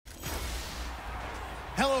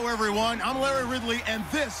Hello, everyone. I'm Larry Ridley, and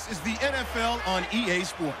this is the NFL on EA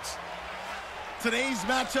Sports. Today's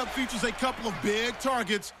matchup features a couple of big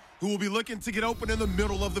targets who will be looking to get open in the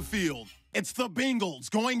middle of the field. It's the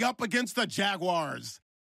Bengals going up against the Jaguars.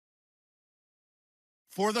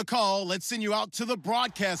 For the call, let's send you out to the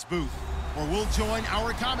broadcast booth, where we'll join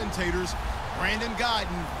our commentators, Brandon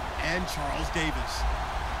Godden and Charles Davis.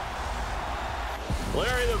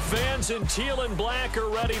 Larry, the fans in teal and black are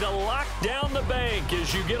ready to lock down the bank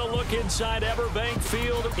as you get a look inside Everbank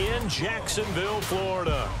Field in Jacksonville,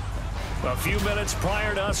 Florida. A few minutes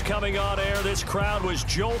prior to us coming on air, this crowd was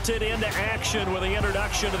jolted into action with the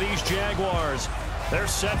introduction of these Jaguars. They're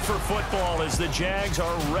set for football as the Jags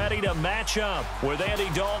are ready to match up with Andy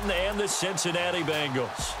Dalton and the Cincinnati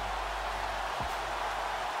Bengals.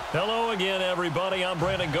 Hello again, everybody. I'm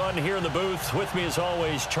Brandon Godden here in the booth. With me, as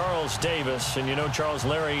always, Charles Davis. And you know, Charles,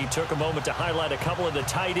 Larry took a moment to highlight a couple of the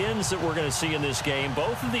tight ends that we're going to see in this game.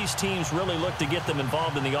 Both of these teams really look to get them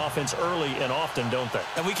involved in the offense early and often, don't they?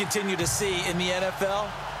 And we continue to see in the NFL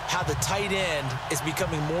how the tight end is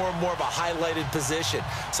becoming more and more of a highlighted position.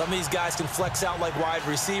 Some of these guys can flex out like wide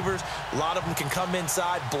receivers. A lot of them can come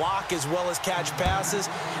inside, block as well as catch passes.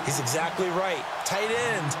 He's exactly right. Tight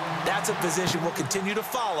end, that's a position we'll continue to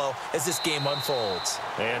follow as this game unfolds.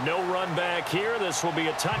 And no run back here. This will be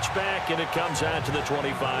a touchback, and it comes out to the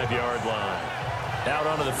 25-yard line. Out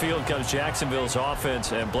onto the field comes Jacksonville's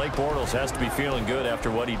offense, and Blake Bortles has to be feeling good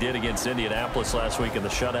after what he did against Indianapolis last week in the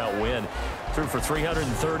shutout win. Threw for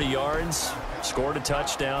 330 yards, scored a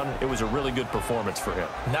touchdown. It was a really good performance for him.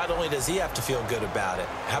 Not only does he have to feel good about it,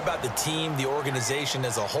 how about the team, the organization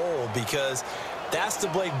as a whole? Because that's the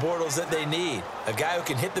Blake Bortles that they need. A guy who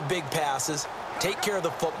can hit the big passes, take care of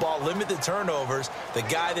the football, limit the turnovers, the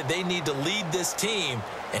guy that they need to lead this team,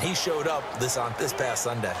 and he showed up this past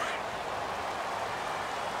Sunday.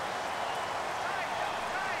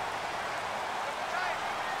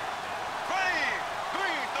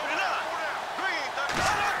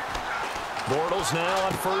 Bortles now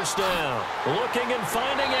on first down. Looking and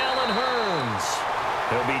finding Allen Hurns.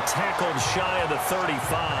 He'll be tackled shy of the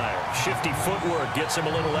 35. Shifty footwork gets him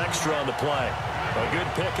a little extra on the play. A good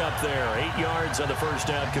pickup there. 8 yards on the first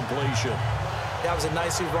down completion. That was a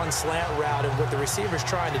nicely run slant route, and what the receiver's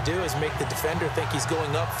trying to do is make the defender think he's going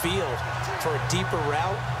upfield for a deeper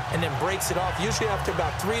route and then breaks it off, usually after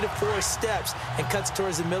about 3 to 4 steps, and cuts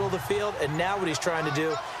towards the middle of the field. And now what he's trying to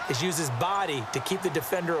do is use his body to keep the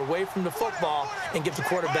defender away from the football and give the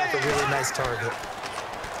quarterback a really nice target.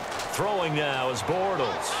 Throwing now is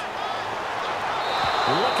Bortles.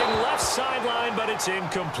 Looking left sideline, but it's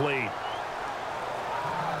incomplete.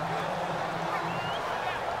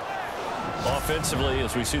 Offensively,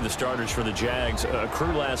 as we see the starters for the Jags, a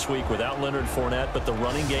crew last week without Leonard Fournette, but the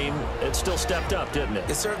running game, it still stepped up, didn't it?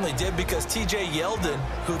 It certainly did, because T.J. Yeldon,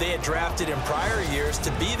 who they had drafted in prior years to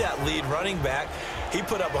be that lead running back, he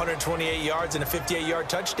put up 128 yards and a 58-yard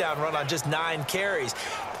touchdown run on just 9 carries.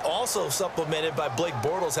 Also supplemented by Blake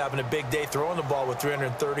Bortles having a big day throwing the ball with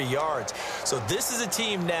 330 yards. So this is a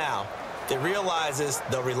team now that realizes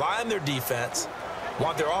they'll rely on their defense,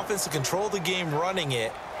 want their offense to control the game running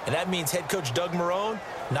it, and that means head coach Doug Marrone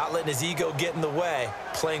not letting his ego get in the way,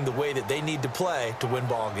 playing the way that they need to play to win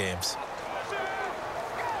ball games.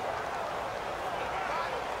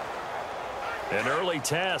 An early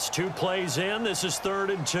test, 2 plays in. This is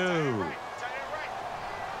 3rd and 2.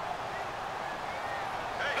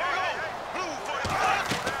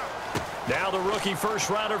 Now the rookie first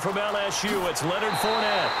rounder from LSU, it's Leonard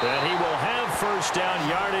Fournette. And he will have first down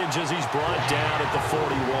yardage as he's brought down at the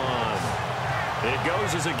 41. It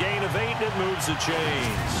goes as a gain of 8, and it moves the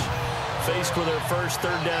chains. Faced with their first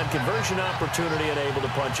 3rd down conversion opportunity and able to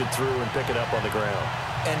punch it through and pick it up on the ground.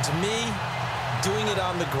 And to me, doing it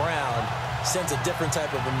on the ground sends a different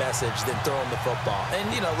type of a message than throwing the football. And,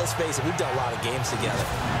 you know, let's face it, we've done a lot of games together.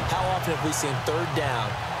 How often have we seen 3rd down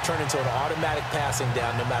turn into an automatic passing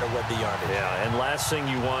down no matter what the yardage? Yeah, and last thing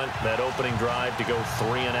you want, that opening drive to go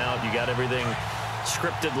 3 and out. You got everything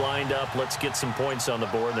scripted, lined up. Let's get some points on the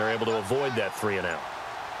board. They're able to avoid that 3 and out.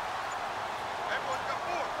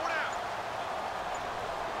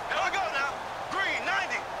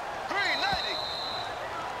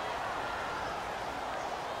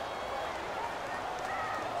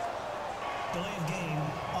 Delay of game,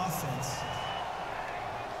 offense.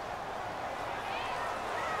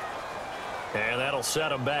 And that'll set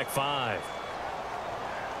them back 5.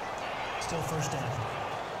 Still first down.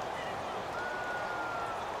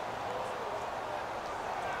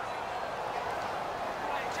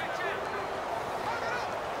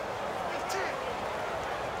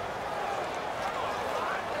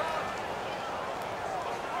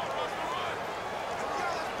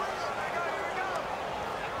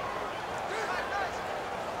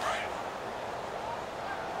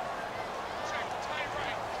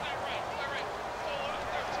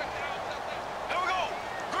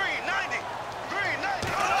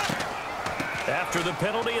 After the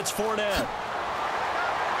penalty, it's Fournette.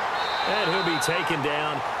 And he'll be taken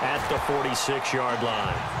down at the 46-yard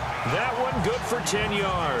line. That one good for 10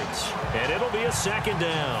 yards. And it'll be a second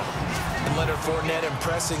down. And Leonard Fournette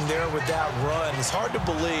impressing there with that run. It's hard to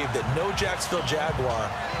believe that no Jacksonville Jaguar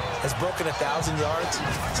has broken 1,000 yards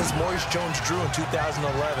since Maurice Jones-Drew in 2011.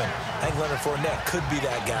 I think Leonard Fournette could be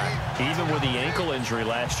that guy. Even with the ankle injury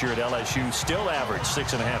last year at LSU, still averaged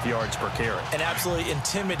 6.5 yards per carry. And absolutely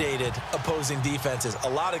intimidated opposing defenses. A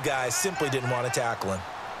lot of guys simply didn't want to tackle him.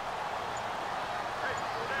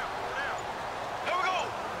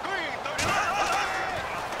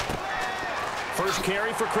 First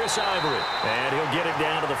carry for Chris Ivory. And he'll get it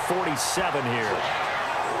down to the 47 here.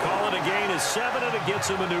 Call it a gain of 7, and it gets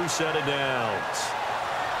him a new set of downs.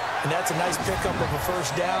 And that's a nice pickup of a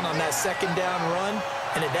first down on that second down run.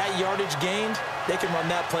 And at that yardage gained, they can run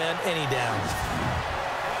that play on any down.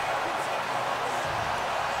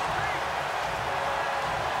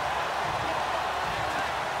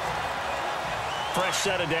 Fresh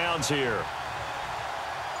set of downs here.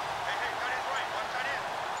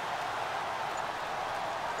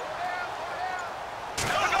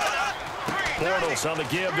 Bortles on the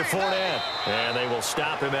give to Fournette. And they will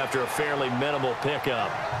stop him after a fairly minimal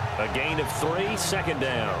pickup. A gain of 3, second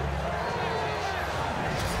down.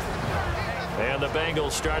 And the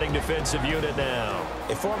Bengals starting defensive unit now.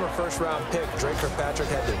 A former first-round pick, Drake Kirkpatrick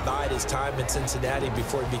had to bide his time in Cincinnati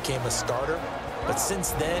before he became a starter. But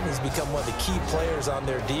since then, he's become one of the key players on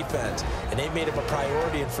their defense. And they made him a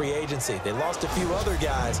priority in free agency. They lost a few other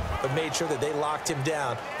guys, but made sure that they locked him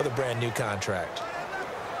down with a brand-new contract.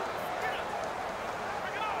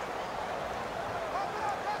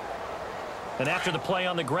 And after the play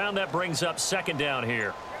on the ground, that brings up second down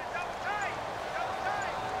here.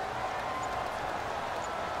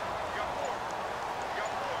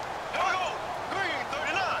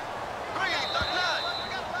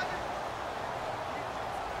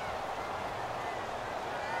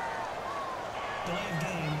 Delay of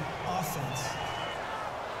game, offense.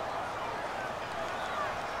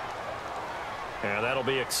 And that'll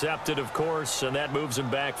be accepted, of course, and that moves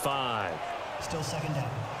him back 5. Still second down.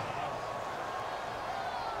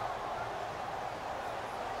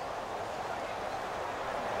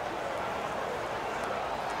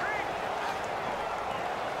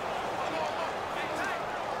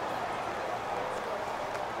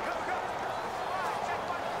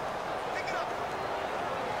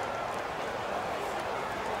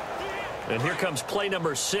 And here comes play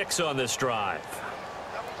number 6 on this drive.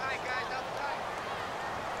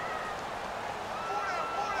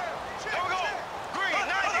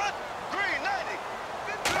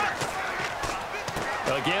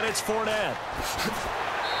 Again, it's Fournette.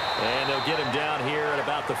 And they'll get him down here at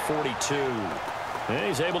about the 42. And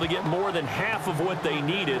he's able to get more than half of what they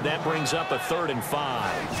needed. That brings up a 3rd and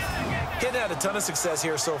 5. He's had a ton of success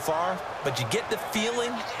here so far, but you get the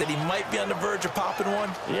feeling that he might be on the verge of popping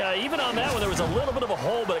one. Yeah, even on that one, there was a little bit of a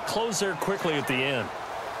hole, but it closed there quickly at the end.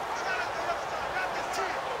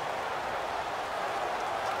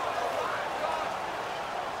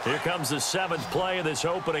 Here comes the 7th play of this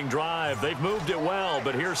opening drive. They've moved it well,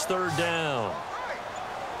 but here's 3rd down.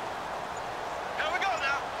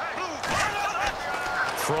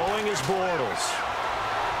 Throwing is Bortles.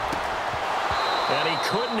 And he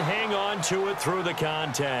couldn't hang on to it through the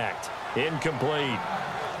contact. Incomplete.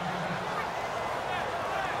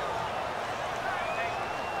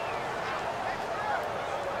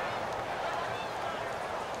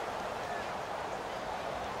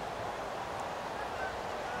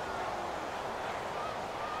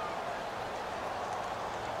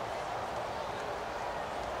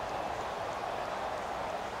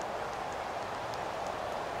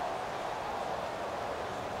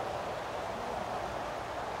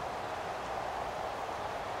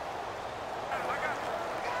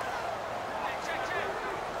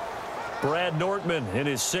 Brad Nortman in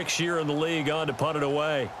his 6th year in the league on to punt it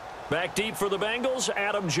away. Back deep for the Bengals,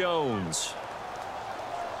 Adam Jones.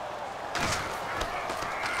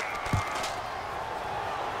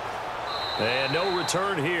 And no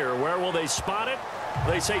return here. Where will they spot it?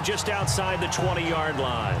 They say just outside the 20-yard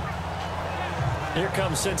line. Here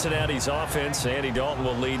comes Cincinnati's offense. Andy Dalton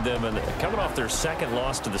will lead them. And coming off their 2nd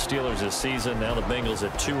loss to the Steelers this season, now the Bengals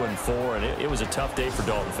at 2-4. And it was a tough day for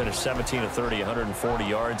Dalton. Finished 17 of 30, 140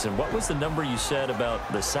 yards. And what was the number you said about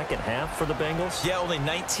the second half for the Bengals? Yeah, only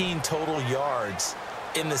 19 total yards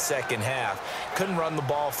in the second half. Couldn't run the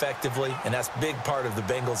ball effectively, and that's a big part of the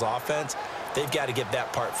Bengals offense. They've got to get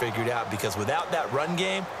that part figured out because without that run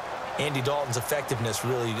game, Andy Dalton's effectiveness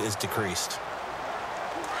really is decreased.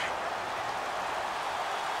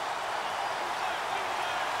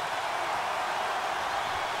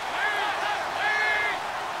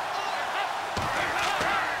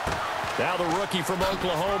 Now the rookie from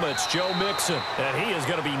Oklahoma, it's Joe Mixon. And he is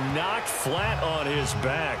going to be knocked flat on his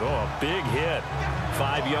back. Oh, a big hit.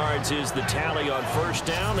 5 yards is the tally on first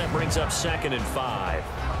down. That brings up 2nd and 5.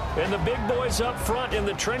 And the big boys up front in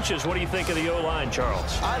the trenches. What do you think of the O-line,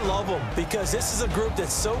 Charles? I love them because this is a group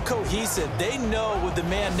that's so cohesive. They know what the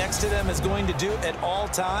man next to them is going to do at all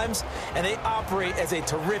times, and they operate as a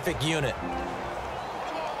terrific unit.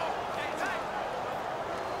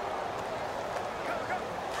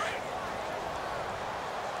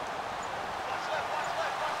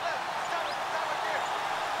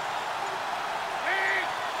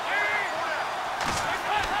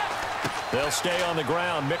 They'll stay on the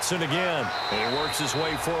ground. Mixon again. And he works his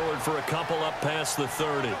way forward for a couple up past the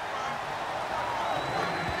 30.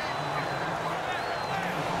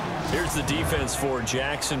 Here's the defense for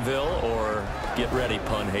Jacksonville, or get ready,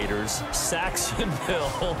 pun haters,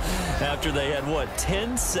 Saxonville, after they had, what,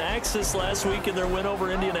 10 sacks this last week in their win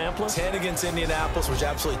over Indianapolis? 10 against Indianapolis, which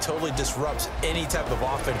absolutely totally disrupts any type of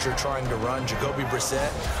offense you're trying to run. Jacoby Brissett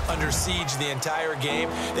under siege the entire game.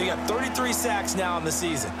 They got 33 sacks now in the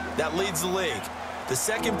season. That leads the league. The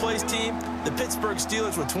second-place team, the Pittsburgh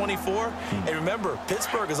Steelers, with 24. And remember,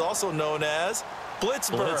 Pittsburgh is also known as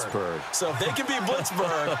Blitzburg. So if they can be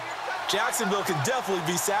Blitzburg, Jacksonville can definitely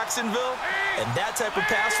be Saxonville, and that type of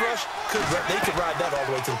pass rush, they could ride that all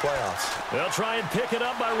the way to the playoffs. They'll try and pick it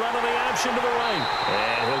up by running the option to the right.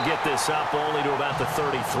 And he'll get this up only to about the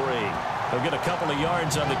 33. He'll get a couple of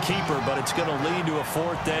yards on the keeper, but it's going to lead to a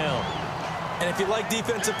 4th down. And if you like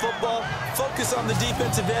defensive football, focus on the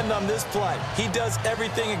defensive end on this play. He does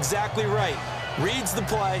everything exactly right. Reads the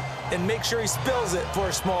play and makes sure he spills it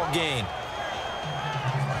for a small gain.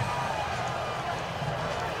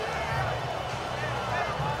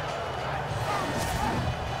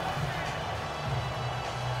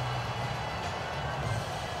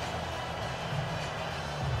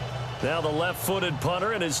 Now the left-footed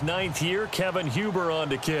punter in his 9th year, Kevin Huber, on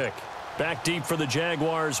to kick. Back deep for the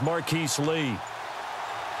Jaguars, Marquise Lee.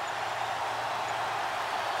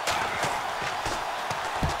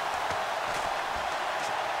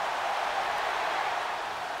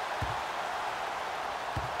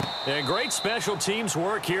 And great special teams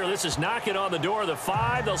work here. This is knocking on the door of the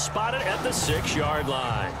 5. They'll spot it at the 6-yard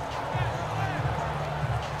line.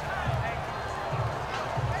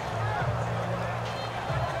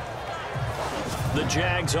 The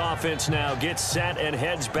Jags offense now gets set and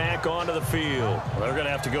heads back onto the field. Well, they're going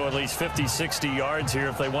to have to go at least 50, 60 yards here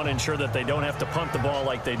if they want to ensure that they don't have to punt the ball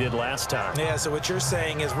like they did last time. Yeah, so what you're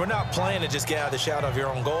saying is we're not playing to just get out of the shadow of your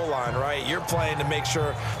own goal line, right? You're playing to make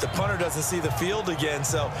sure the punter doesn't see the field again.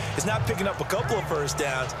 So it's not picking up a couple of first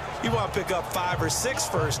downs. You want to pick up 5 or 6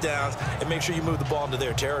 first downs and make sure you move the ball into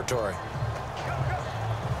their territory.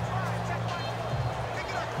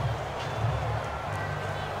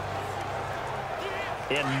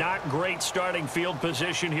 And not great starting field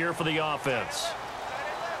position here for the offense.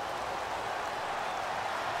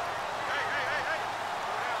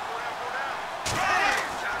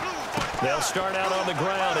 They'll start out on the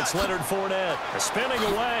ground. It's Leonard Fournette spinning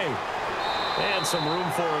away. And some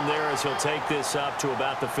room for him there as he'll take this up to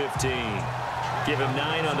about the 15. Give him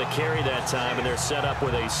 9 on the carry that time, and they're set up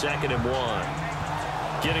with a 2nd and 1.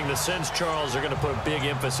 Getting the sense, Charles, they're going to put a big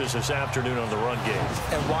emphasis this afternoon on the run game.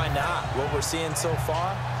 And why not? What we're seeing so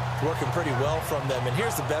far, working pretty well from them. And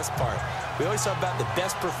here's the best part. We always talk about the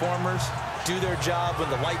best performers do their job when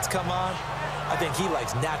the lights come on. I think he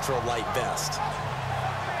likes natural light best.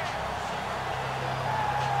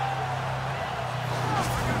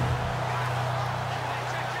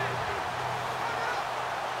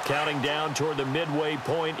 Counting down toward the midway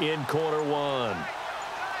point in quarter 1.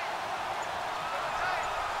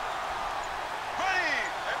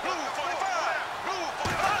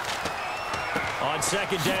 On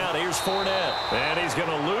 2nd down, here's Fournette. And he's going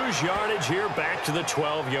to lose yardage here back to the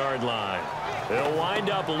 12-yard line. They'll wind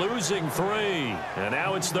up losing 3. And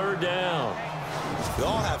now it's 3rd down. We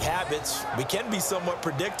all have habits. We can be somewhat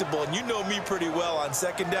predictable. And you know me pretty well on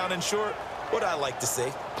 2nd down and short. What I like to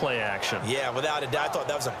see. Play action. Yeah, without a doubt. I thought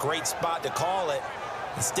that was a great spot to call it.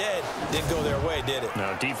 Instead, didn't go their way, did it?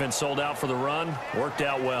 No, defense sold out for the run. Worked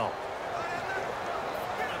out well.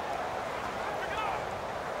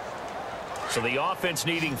 So the offense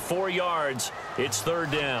needing 4 yards. It's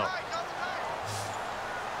 3rd down.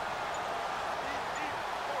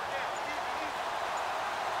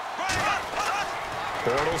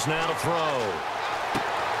 Bortles now to throw.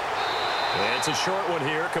 And it's a short one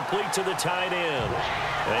here, complete to the tight end.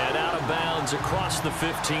 And out of bounds across the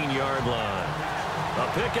 15-yard line.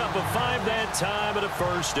 A pickup of 5 that time and a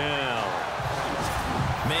 1st down.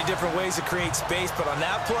 Many different ways to create space, but on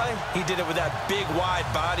that play, he did it with that big, wide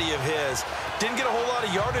body of his. Didn't get a whole lot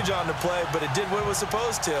of yardage on the play, but it did what it was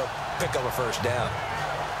supposed to. Pick up a first down.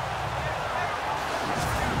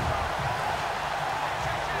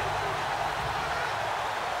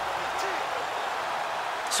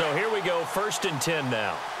 So here we go, 1st and 10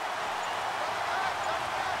 now.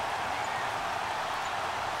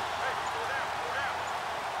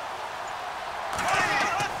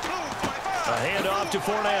 A handoff to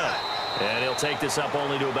Fournette. And he'll take this up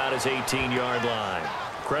only to about his 18-yard line.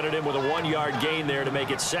 Credit him with a 1-yard gain there to make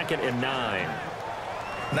it 2nd and 9.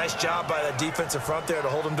 Nice job by that defensive front there to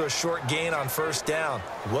hold him to a short gain on 1st down.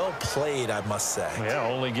 Well played, I must say. Yeah,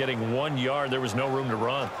 only getting 1 yard. There was no room to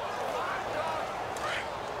run.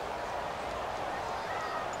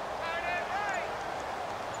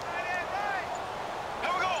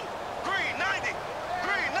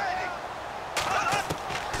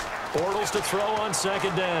 Bortles to throw on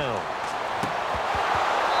 2nd down.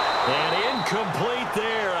 And incomplete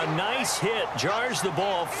there. A nice hit. Jars the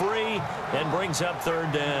ball free and brings up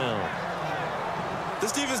 3rd down.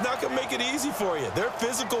 This defense is not going to make it easy for you. They're a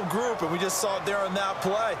physical group, and we just saw it there on that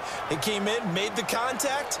play. They came in, made the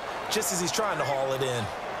contact, just as he's trying to haul it in.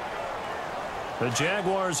 The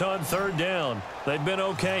Jaguars on 3rd down. They've been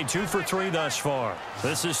okay. 2 for 3 thus far.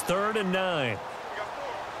 This is 3rd and 9.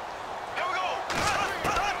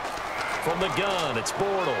 From the gun, it's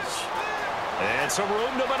Bortles. And some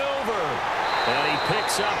room to maneuver. And he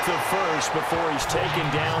picks up the first before he's taken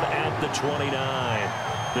down at the 29.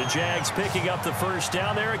 The Jags picking up the 1st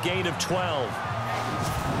down there, a gain of 12.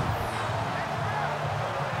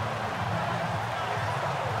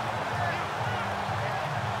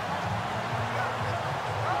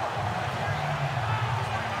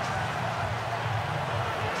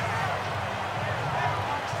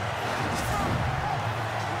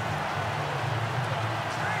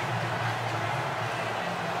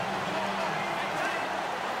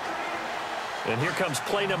 And here comes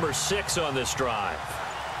play number 6 on this drive.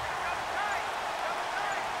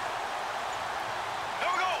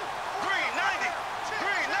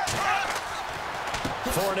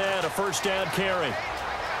 Fournette, a 1st down carry.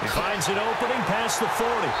 He finds an opening past the 40.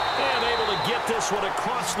 And able to get this one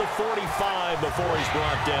across the 45 before he's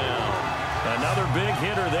brought down. Another big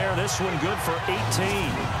hitter there. This one good for 18.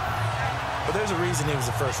 But there's a reason he was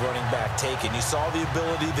the first running back taken. You saw the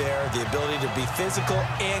ability there, the ability to be physical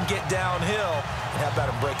and get downhill. And how about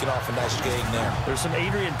him breaking off a nice gain there? There's some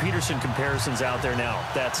Adrian Peterson comparisons out there now.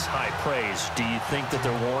 That's high praise. Do you think that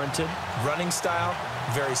they're warranted? Running style,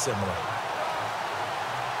 very similar.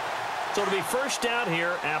 So it'll be 1st down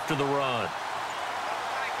here after the run.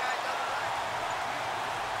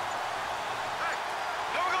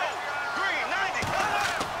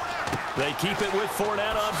 They keep it with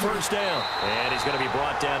Fournette on 1st down. And he's going to be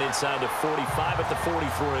brought down inside the 45 at the 43.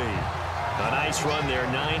 A nice run there,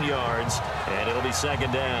 9 yards, and it'll be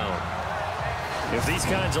 2nd down. If these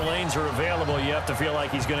kinds of lanes are available, you have to feel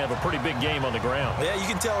like he's going to have a pretty big game on the ground. Yeah, you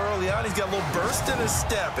can tell early on he's got a little burst in his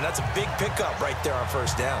step, and that's a big pickup right there on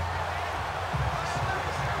 1st down.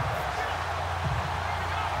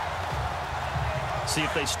 See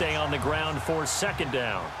if they stay on the ground for 2nd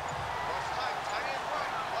down.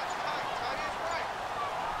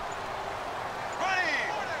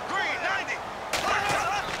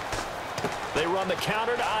 They run the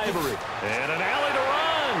counter to Ivory. And an alley to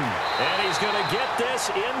run. And he's going to get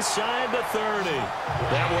this inside the 30.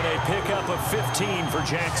 That one a pickup of 15 for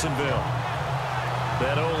Jacksonville.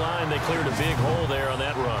 That O-line, they cleared a big hole there on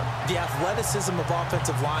that run. The athleticism of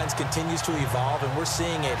offensive lines continues to evolve, and we're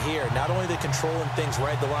seeing it here. Not only are they controlling things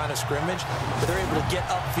right at the line of scrimmage, but they're able to get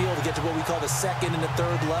upfield to get to what we call the 2nd and the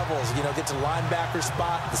 3rd levels. You know, get to the linebacker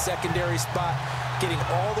spot, the secondary spot, getting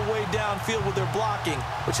all the way downfield with their blocking,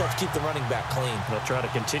 which helps keep the running back clean. They'll try to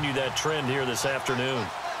continue that trend here this afternoon.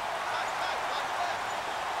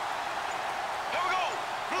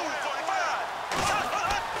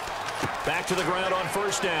 Back to the ground on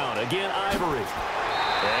 1st down. Again, Ivory.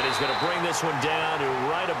 And he's going to bring this one down to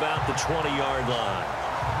right about the 20-yard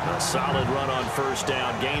line. A solid run on 1st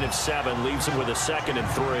down. Gain of 7 leaves him with a 2nd and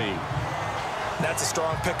 3. That's a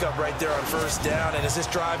strong pickup right there on 1st down. And as this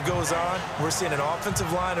drive goes on, we're seeing an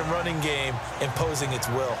offensive line and running game imposing its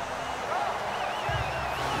will.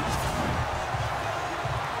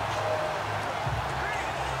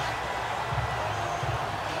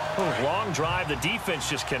 Long drive. The defense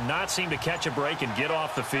just cannot seem to catch a break and get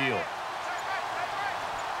off the field.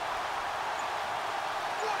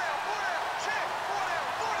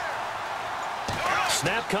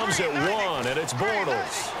 Snap comes at 1, and it's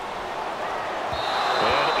Bortles.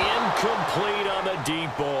 And incomplete on the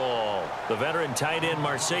deep ball. The veteran tight end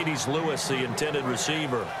Mercedes Lewis, the intended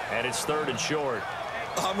receiver. And it's 3rd and short.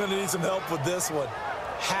 I'm going to need some help with this one.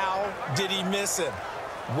 How did he miss him?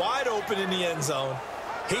 Wide open in the end zone.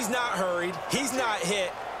 He's not hurried. He's not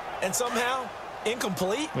hit. And somehow,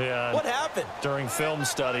 incomplete? Yeah. What happened? During film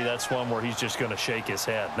study, that's one where he's just going to shake his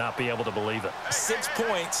head, not be able to believe it. 6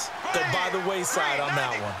 points go by the wayside on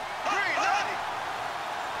that one.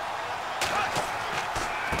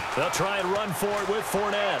 They'll try and run for it with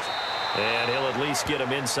Fournette. And he'll at least get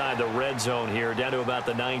him inside the red zone here, down to about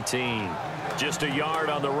the 19. Just a yard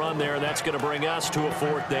on the run there, and that's going to bring us to a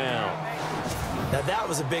 4th down. Now, that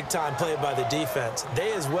was a big-time play by the defense.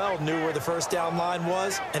 They as well knew where the first down line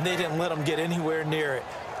was, and they didn't let them get anywhere near it.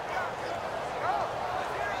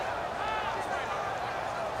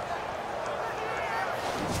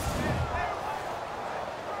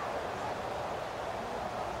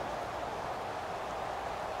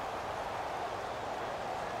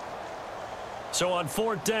 So on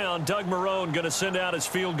 4th down, Doug Marrone going to send out his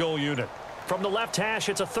field goal unit. From the left hash,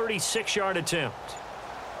 it's a 36-yard attempt.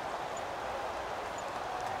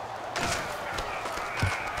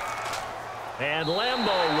 And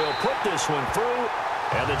Lambo will put this one through,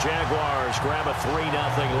 and the Jaguars grab a 3-0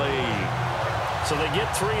 lead. So they get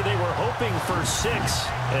 3. They were hoping for 6,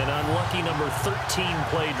 an unlucky number 13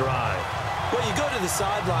 play drive. Well, you go to the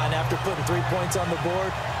sideline after putting 3 points on the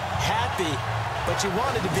board, happy, but you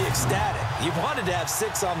wanted to be ecstatic. You wanted to have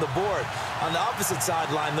 6 on the board. On the opposite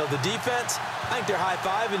sideline, though, the defense, I think they're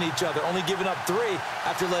high-fiving each other, only giving up 3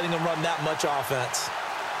 after letting them run that much offense.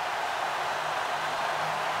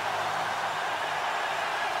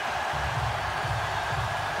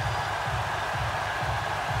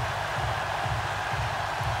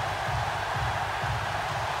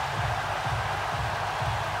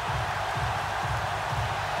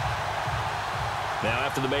 Now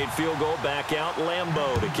after the made field goal, back out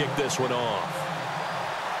Lambo to kick this one off.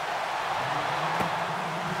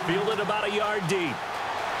 Fielded about a yard deep.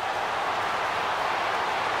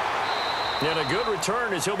 And a good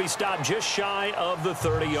return as he'll be stopped just shy of the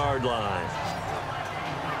 30-yard line.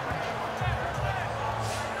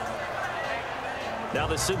 Now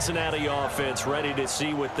the Cincinnati offense ready to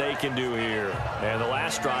see what they can do here. And the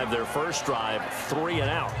last drive, their first drive, 3 and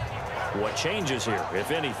out. What changes here,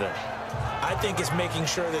 if anything? I think it's making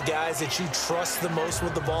sure the guys that you trust the most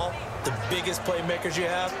with the ball, the biggest playmakers you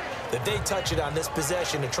have, that they touch it on this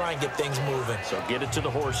possession to try and get things moving. So get it to the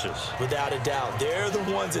horses. Without a doubt. They're the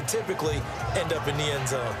ones that typically end up in the end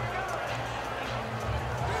zone.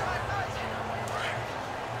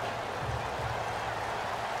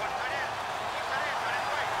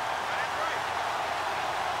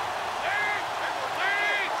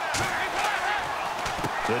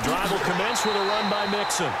 The drive will commence with a run by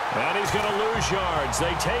Mixon. And he's going to lose yards.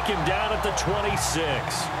 They take him down at the 26.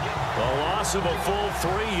 A loss of a full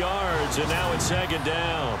 3 yards, and now it's 2nd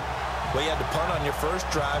down. Well, you had to punt on your first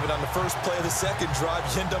drive, and on the first play of the second drive,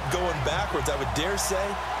 you end up going backwards. I would dare say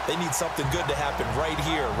they need something good to happen right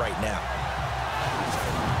here, right now.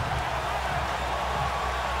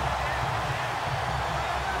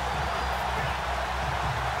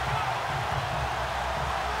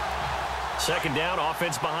 Second down,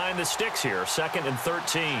 offense behind the sticks here. 2nd and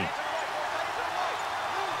 13.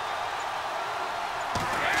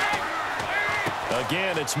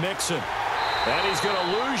 Again, it's Mixon. And he's going to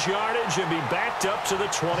lose yardage and be backed up to the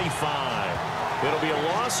 25. It'll be a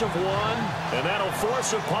loss of 1, and that'll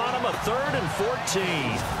force upon him a 3rd and 14.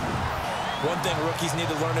 One thing rookies need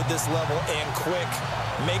to learn at this level, and quick.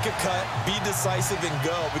 Make a cut, be decisive, and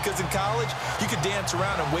go. Because in college, you could dance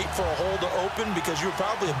around and wait for a hole to open because you're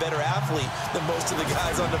probably a better athlete than most of the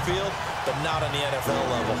guys on the field, but not on the NFL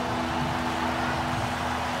level.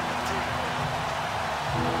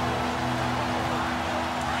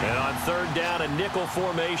 And on 3rd down, a nickel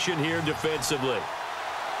formation here defensively.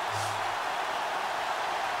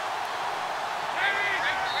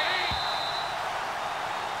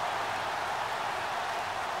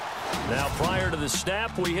 Now, prior to the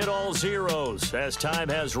snap, we hit all zeros as time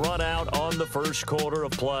has run out on the first quarter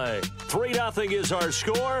of play. 3-0 is our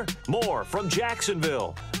score. More from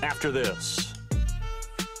Jacksonville after this.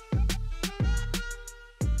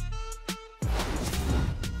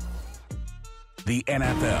 The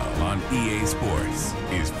NFL on EA Sports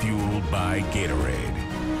is fueled by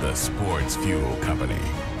Gatorade, the sports fuel company.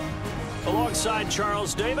 Alongside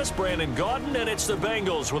Charles Davis, Brandon Gaudin, and it's the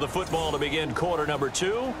Bengals with a football to begin quarter number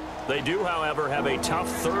 2. They do, however, have a tough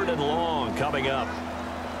 3rd and long coming up.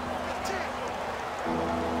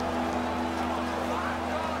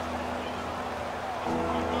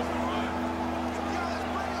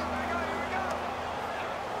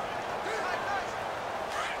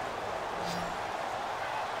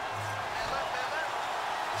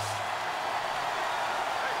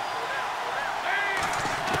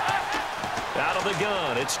 of the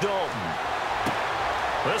gun, it's Dalton.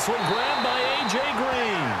 This one grabbed by A.J.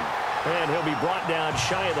 Green. And he'll be brought down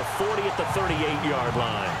shy of the 40 at the 38-yard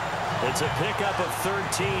line. It's a pickup of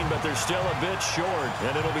 13, but they're still a bit short,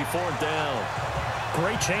 and it'll be 4th down.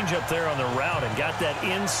 Great change up there on the route and got that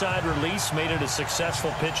inside release, made it a successful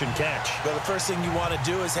pitch and catch. Well, the first thing you want to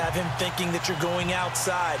do is have him thinking that you're going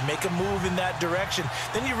outside, make a move in that direction.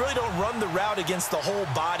 Then you really don't run the route against the whole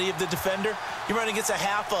body of the defender. You run against a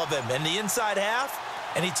half of him, and the inside half,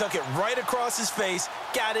 and he took it right across his face,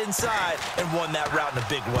 got inside, and won that route in a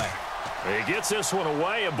big way. He gets this one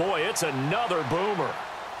away, and boy, it's another boomer.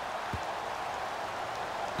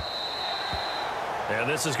 And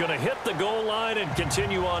this is going to hit the goal line and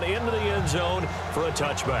continue on into the end zone for a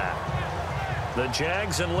touchback. The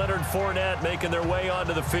Jags and Leonard Fournette making their way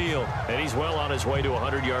onto the field. And he's well on his way to a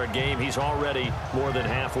 100-yard game. He's already more than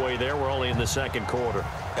halfway there. We're only in the second quarter.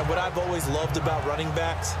 And what I've always loved about running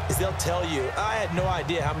backs is they'll tell you, I had no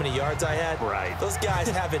idea how many yards I had. Right. Those guys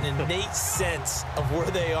have an innate sense of where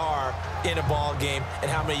they are in a ball game and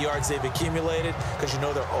how many yards they've accumulated, because you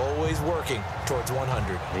know they're always working towards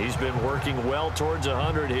 100. He's been working well towards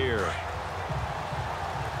 100 here.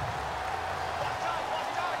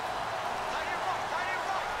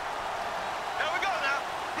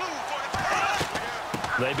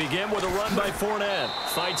 They begin with a run by Fournette.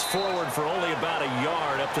 Fights forward for only about a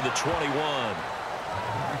yard up to the 21.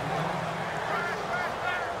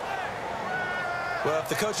 Well, if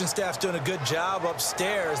the coaching staff's doing a good job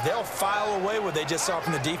upstairs, they'll file away what they just saw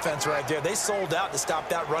from the defense right there. They sold out to stop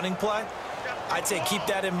that running play. I'd say keep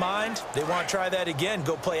that in mind. They want to try that again.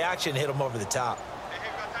 Go play action, hit them over the top.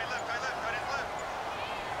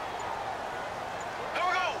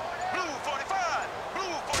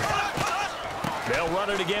 They'll run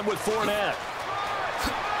it again with Fournette.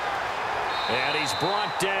 And he's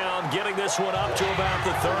brought down, getting this one up to about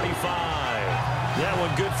the 35. That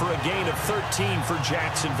one good for a gain of 13 for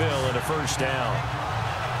Jacksonville and a first down.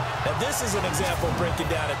 Now, this is an example of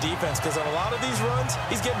breaking down a defense, because on a lot of these runs,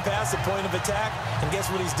 he's getting past the point of attack, and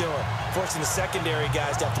guess what he's doing? Forcing the secondary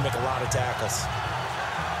guys to have to make a lot of tackles.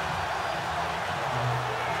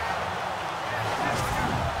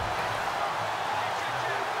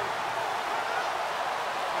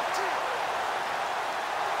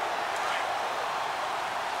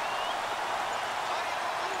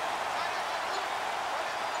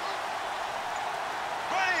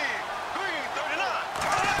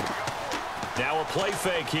 Now a play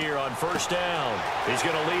fake here on first down. He's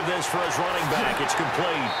going to leave this for his running back. It's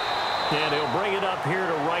complete. And he'll bring it up here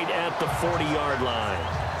to right at the 40-yard line.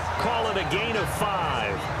 Call it a gain of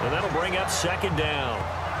 5. And that'll bring up second down.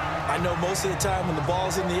 I know most of the time when the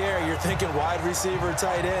ball's in the air, you're thinking wide receiver,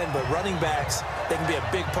 tight end, but running backs, they can be a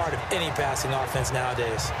big part of any passing offense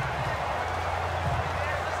nowadays.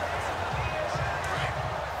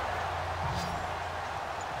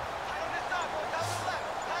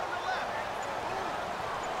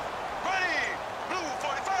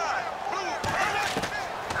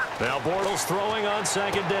 Now Bortles throwing on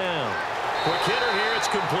second down. Quick hitter here, it's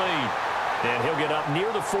complete. And he'll get up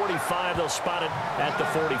near the 45. They'll spot it at the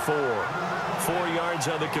 44. 4 yards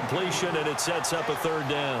on the completion, and it sets up a third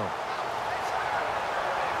down.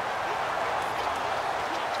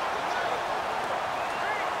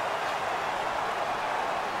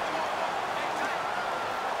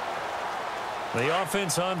 The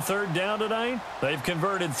offense on third down tonight, they've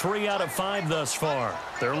converted 3 out of 5 thus far.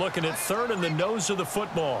 They're looking at third in the nose of the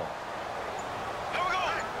football.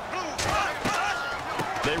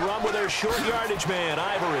 They run with their short yardage man,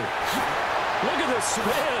 Ivory. Look at the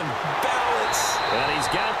spin. Balance. And he's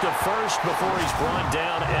got the first before he's brought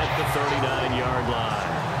down at the 39-yard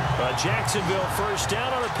line. A Jacksonville first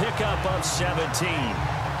down on a pickup of 17.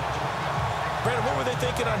 Brandon, what were they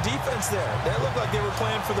thinking on defense there? That looked like they were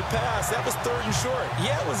playing for the pass. That was third and short.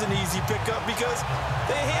 Yeah, it was an easy pickup because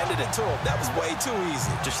they handed it to him. That was way too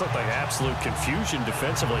easy. Just looked like absolute confusion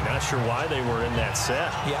defensively. Not sure why they were in that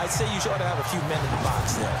set. Yeah, I'd say you ought to have a few men in the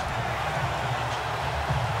box there.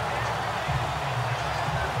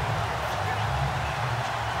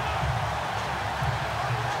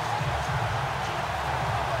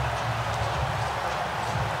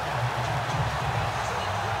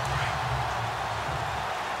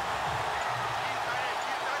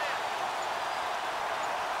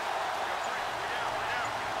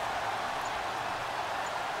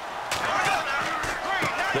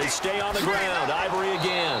 They stay on the ground. Ivory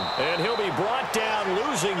again. And he'll be brought down,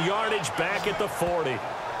 losing yardage back at the 40.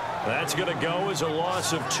 That's going to go as a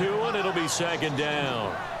loss of 2, and it'll be second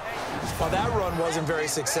down. Well, that run wasn't very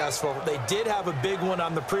successful. They did have a big one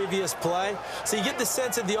on the previous play. So you get the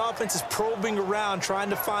sense that the offense is probing around,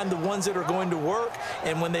 trying to find the ones that are going to work.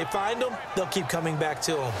 And when they find them, they'll keep coming back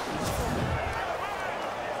to them.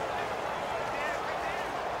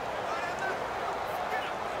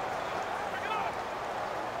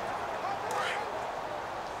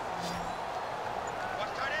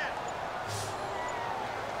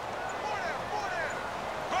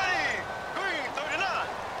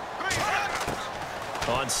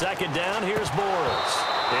 On second down, here's Bortles.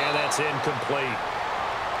 And that's incomplete.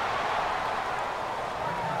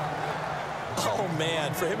 Oh,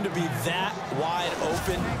 man, for him to be that wide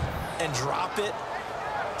open and drop it.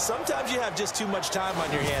 Sometimes you have just too much time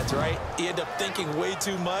on your hands, right? You end up thinking way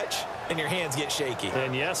too much, and your hands get shaky.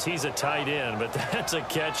 And, yes, he's a tight end, but that's a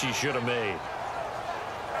catch he should have made.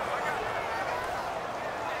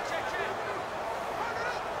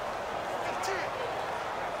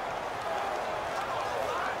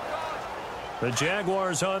 The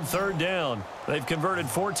Jaguars on third down. They've converted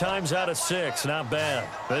 4 times out of 6. Not bad.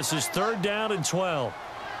 This is third down and 12.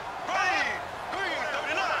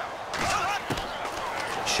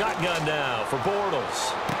 Shotgun now for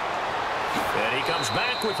Bortles. And he comes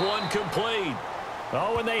back with one complete.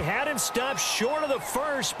 Oh, and they had him stopped short of the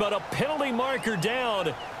first, but a penalty marker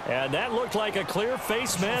down. And that looked like a clear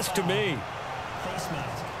face mask to me. Face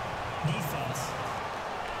mask. Defense.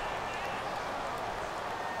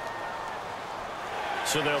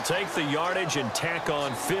 So they'll take the yardage and tack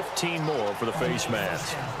on 15 more for the face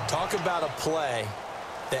mask. Talk about a play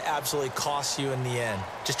that absolutely costs you in the end.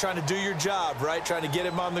 Just trying to do your job, right? Trying to get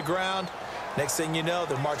him on the ground. Next thing you know,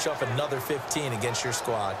 they'll march off another 15 against your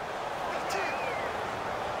squad.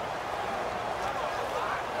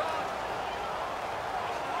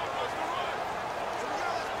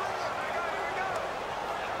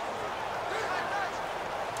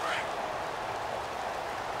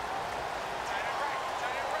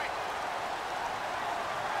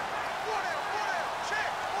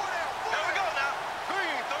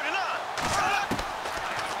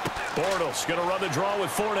 Bortles going to run the draw with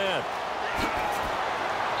Fournette.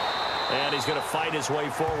 And he's going to fight his way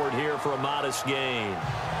forward here for a modest gain.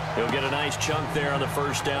 He'll get a nice chunk there on the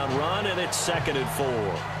first down run, and it's 2nd and 4.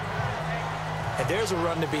 And there's a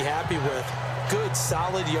run to be happy with. Good,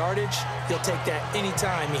 solid yardage. He'll take that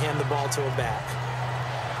anytime you hand the ball to a back.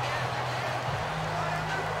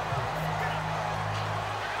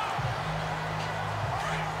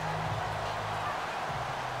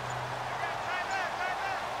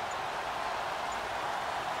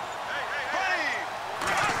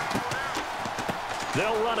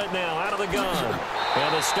 They'll run it now out of the gun.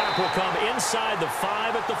 And the stop will come inside the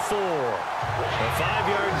 5 at the 4. A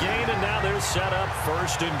 5-yard gain, and now they're set up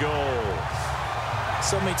 1st and goal.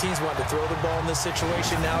 So many teams want to throw the ball in this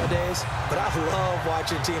situation nowadays, but I love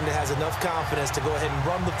watching a team that has enough confidence to go ahead and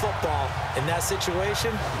run the football. In that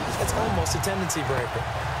situation, it's almost a tendency breaker.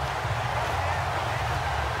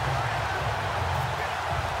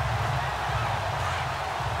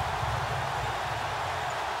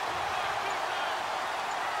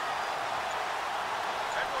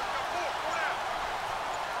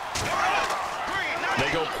 They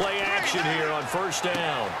go play action here on 1st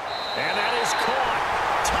down. And that is caught.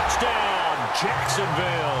 Touchdown,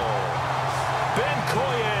 Jacksonville. Ben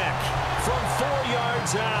Koyak from 4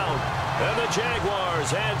 yards out. And the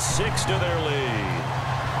Jaguars add 6 to their lead.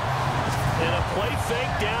 And a play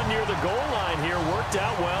fake down near the goal line here worked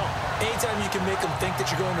out well. Anytime you can make them think that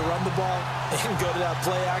you're going to run the ball and go to that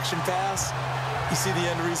play action pass, you see the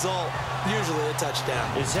end result, usually a touchdown.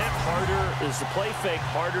 Is that harder? Is the play fake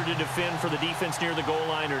harder to defend for the defense near the goal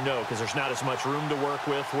line or no? Because there's not as much room to work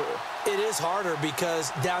with? It is harder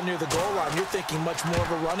because down near the goal line, you're thinking much more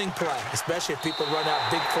of a running play, especially if people run out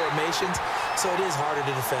big formations. So it is harder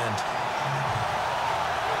to defend.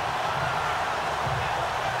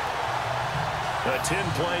 A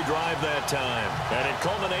 10-play drive that time, and it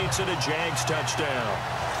culminates in a Jags touchdown.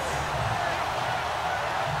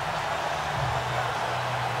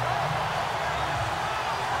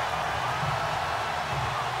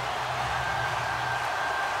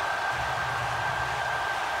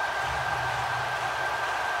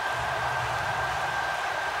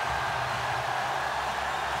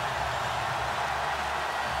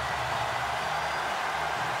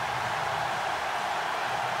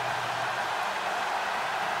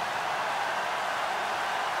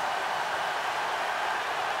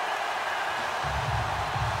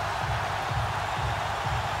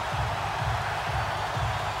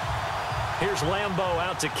 Here's Lambeau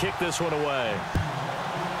out to kick this one away.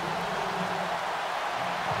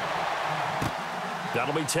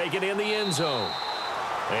 That'll be taken in the end zone.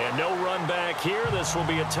 And no run back here. This will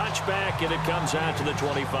be a touchback, and it comes out to the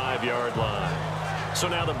 25-yard line. So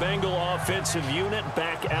now the Bengal offensive unit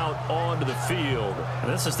back out onto the field. And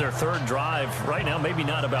this is their third drive. Right now, maybe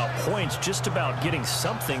not about points, just about getting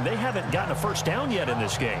something. They haven't gotten a first down yet in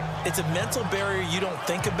this game. It's a mental barrier you don't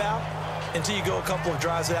think about until you go a couple of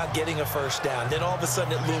drives without getting a first down. Then all of a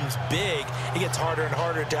sudden it looms big. It gets harder and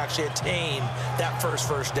harder to actually attain that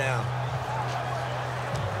first down.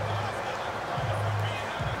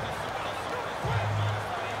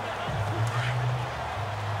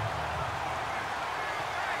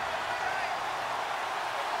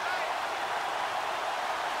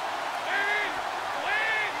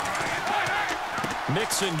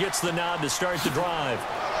 Mixon gets the nod to start the drive.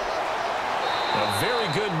 A very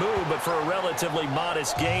good move, but for a relatively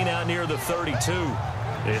modest gain out near the 32.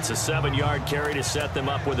 It's a 7-yard carry to set them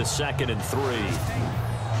up with a 2nd and 3.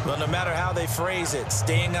 Well, no matter how they phrase it,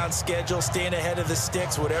 staying on schedule, staying ahead of the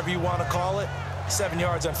sticks, whatever you want to call it, 7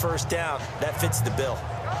 yards on first down, that fits the bill.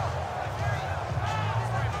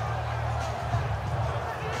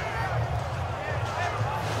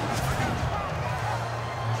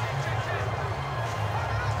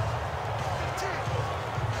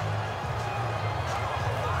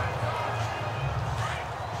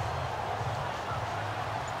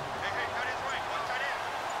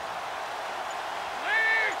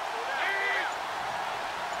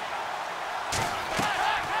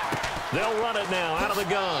 They'll run it now out of the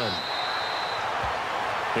gun.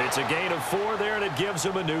 It's a gain of 4 there, and it gives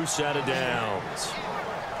them a new set of downs.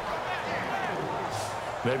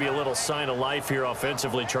 Maybe a little sign of life here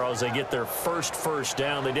offensively, Charles. They get their first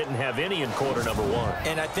down. They didn't have any in quarter number 1.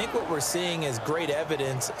 And I think what we're seeing is great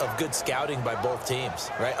evidence of good scouting by both teams,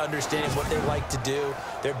 right? Understanding what they like to do,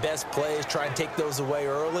 their best plays, try and take those away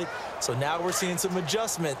early. So now we're seeing some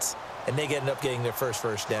adjustments, and they end up getting their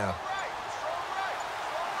first down.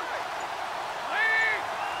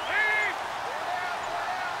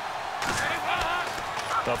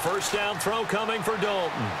 A first down throw coming for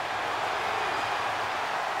Dalton.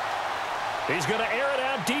 He's going to air it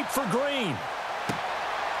out deep for Green.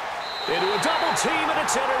 Into a double team, and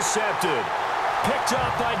it's intercepted. Picked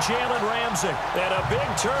up by Jalen Ramsey. And a big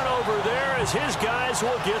turnover there as his guys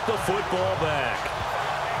will get the football back.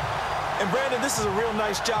 And, Brandon, this is a real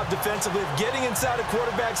nice job defensively of getting inside a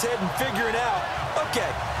quarterback's head and figuring out, okay,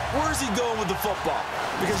 where's he going with the football?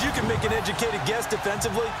 Because you can make an educated guess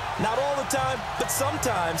defensively, not all the time, but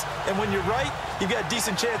sometimes. And when you're right, you've got a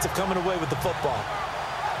decent chance of coming away with the football.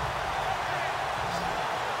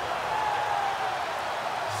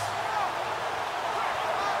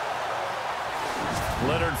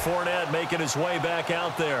 Leonard Fournette making his way back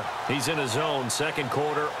out there. He's in his zone. Second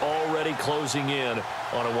quarter already closing in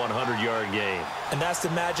on a 100-yard game. And that's the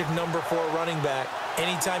magic number for a running back.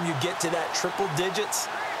 Anytime you get to that triple digits,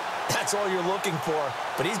 that's all you're looking for.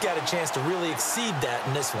 But he's got a chance to really exceed that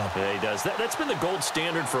in this one. Yeah, he does. That's been the gold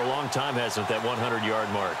standard for a long time, hasn't it, that 100-yard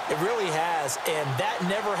mark? It really has, and that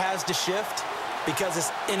never has to shift because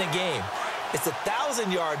it's in a game. It's a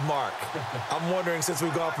 1,000-yard mark. I'm wondering, since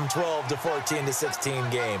we've gone from 12 to 14 to 16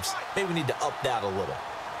 games, maybe we need to up that a little.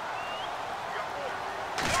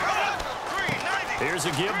 Here's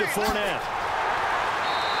a give to Fournette.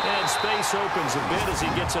 And space opens a bit as he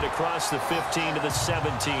gets it across the 15 to the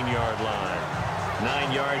 17-yard line.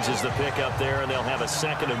 9 yards is the pickup there, and they'll have a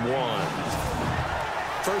 2nd and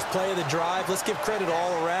 1. First play of the drive, let's give credit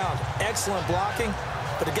all around. Excellent blocking,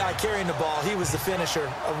 but the guy carrying the ball, he was the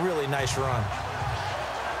finisher. A really nice run.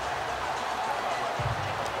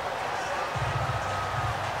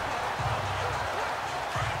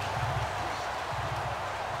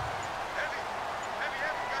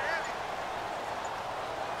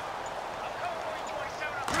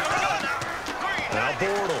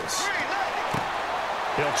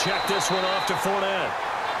 He'll check this one off to Fournette.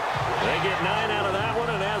 They get 9 out of that one,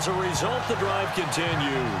 and as a result, the drive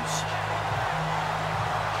continues.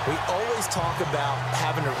 We always talk about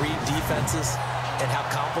having to read defenses and how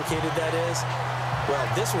complicated that is. Well,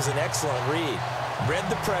 this was an excellent read. Read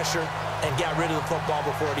the pressure and got rid of the football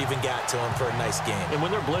before it even got to him for a nice game. And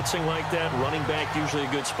when they're blitzing like that, running back usually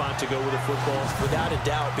a good spot to go with a football? Without a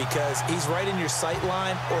doubt, because he's right in your sight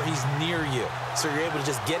line or he's near you. So you're able to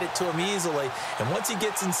just get it to him easily. And once he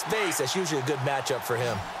gets in space, that's usually a good matchup for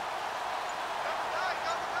him.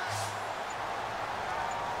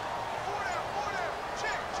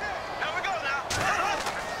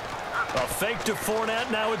 A fake to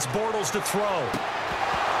Fournette. Now it's Bortles to throw.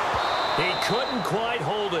 He couldn't quite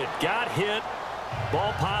hold it. Got hit.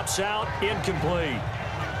 Ball pops out. Incomplete.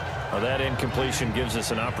 Well, that incompletion gives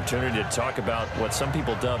us an opportunity to talk about what some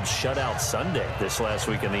people dubbed Shutout Sunday this last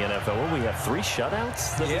week in the NFL. Well, we have 3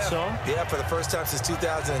 shutouts that we saw? Yeah, for the first time since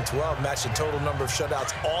 2012, matched the total number of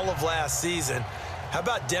shutouts all of last season. How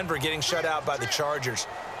about Denver getting shut out by the Chargers?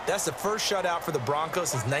 That's the first shutout for the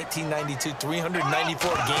Broncos since 1992,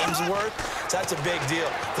 394 games worth. So that's a big deal.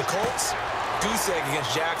 The Colts, goose egg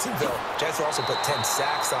against Jacksonville. Jacksonville also put 10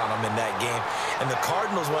 sacks on them in that game. And the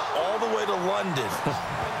Cardinals went all the way to London,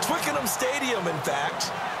 Twickenham Stadium, in fact,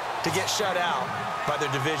 to get shut out by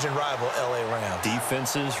their division rival, LA Rams.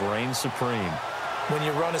 Defenses reign supreme. When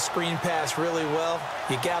you run a screen pass really well,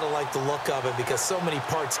 you got to like the look of it because so many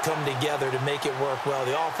parts come together to make it work well.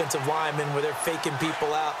 The offensive linemen, where they're faking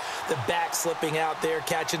people out, the back slipping out there,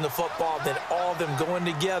 catching the football, then all of them going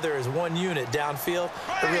together as one unit downfield.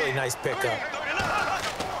 A really nice pickup.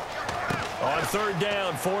 On third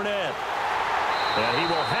down, Fournette. And he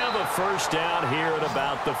will have a first down here at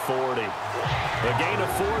about the 40. A gain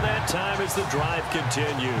of 4 that time as the drive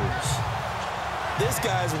continues. This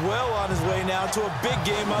guy's well on his way now to a big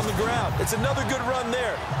game on the ground. It's another good run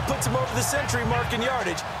there. Puts him over the century mark in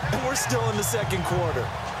yardage, and we're still in the second quarter.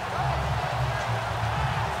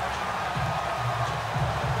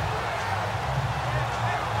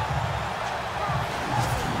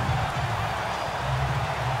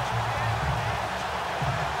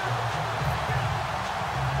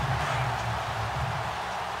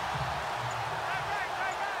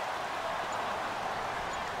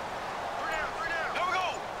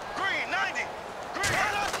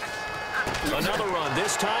 Another run.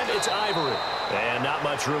 This time it's Ivory. And not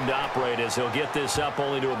much room to operate as he'll get this up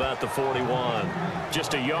only to about the 41.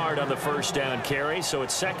 Just a yard on the first down carry, so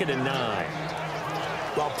it's 2nd and 9.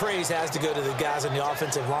 Well, praise has to go to the guys on the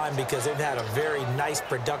offensive line because they've had a very nice,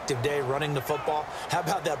 productive day running the football. How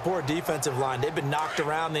about that poor defensive line? They've been knocked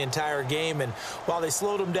around the entire game, and while they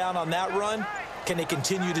slowed them down on that run, can they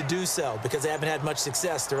continue to do so? Because they haven't had much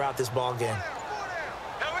success throughout this ball game.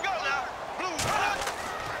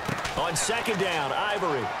 On 2nd down,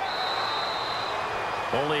 Ivory.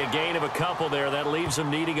 Only a gain of a couple there. That leaves them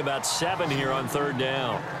needing about 7 here on 3rd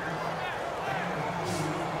down.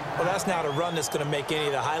 Well, that's not a run that's going to make any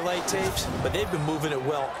of the highlight tapes, but they've been moving it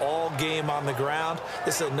well all game on the ground.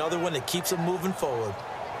 This is another one that keeps them moving forward.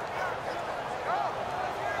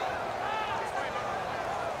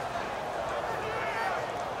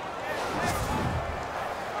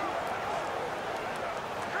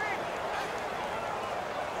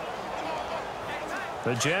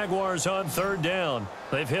 The Jaguars on 3rd down.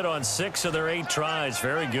 They've hit on 6 of their 8 tries.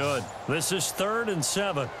 Very good. This is 3rd and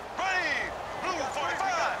 7.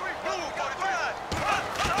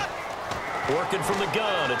 Working from the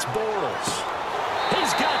gun, it's Bortles.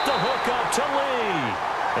 He's got the hook up to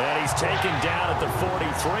Lee. And he's taken down at the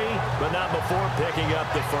 43, but not before picking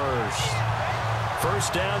up the first.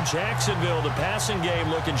 First down, Jacksonville. The passing game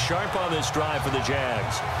looking sharp on this drive for the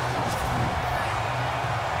Jags.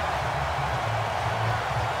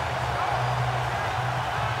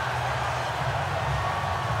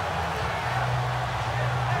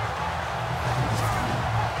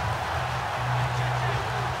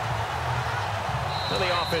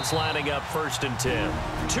 The offense lining up 1st and 10.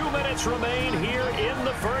 2 minutes remain here in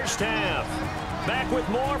the first half. Back with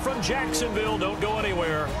more from Jacksonville. Don't go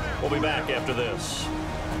anywhere. We'll be back after this.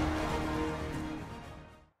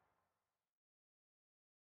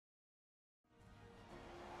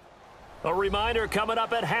 A reminder coming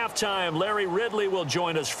up at halftime. Larry Ridley will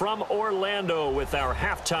join us from Orlando with our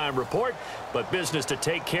halftime report, but business to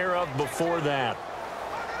take care of before that.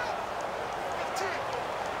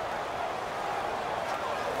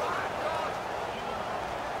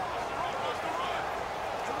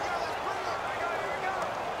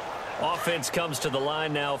 Offense comes to the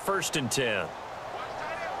line now, 1st and 10.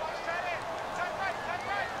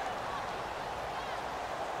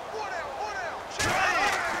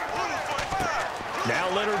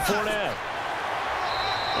 Now Leonard Fournette.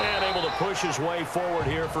 And able to push his way forward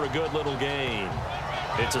here for a good little gain.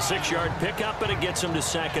 It's a 6-yard pickup, and it gets him to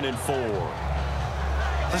 2nd and 4.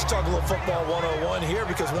 Let's talk a little football 101 here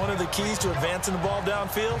because one of the keys to advancing the ball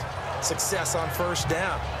downfield, success on 1st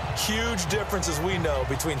down. Huge difference, as we know,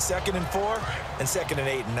 between 2nd and 4 and 2nd and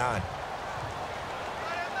 8 and 9.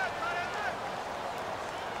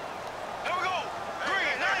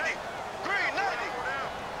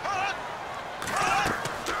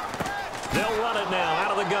 They'll run it now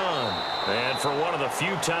out of the gun. And for one of the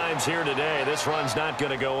few times here today, this run's not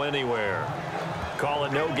going to go anywhere. Call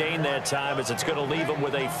it no gain that time as it's going to leave them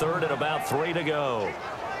with a 3rd and about 3 to go.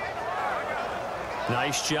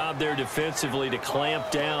 Nice job there defensively to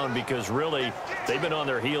clamp down because really they've been on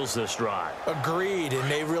their heels this drive. Agreed, and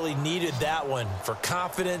they really needed that one for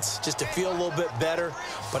confidence, just to feel a little bit better.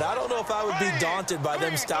 But I don't know if I would be daunted by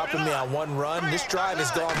them stopping me on one run. This drive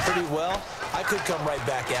has gone pretty well. I could come right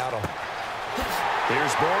back at them.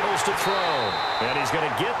 Here's Bortles to throw, and he's going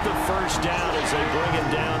to get the first down as they bring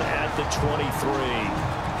him down at the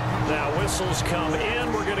 23. Now whistles come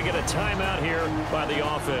in. We're going to get a timeout here by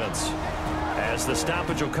the offense, as the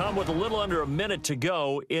stoppage will come with a little under a minute to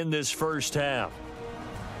go in this first half.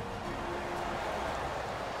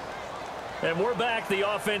 And we're back. The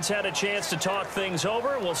offense had a chance to talk things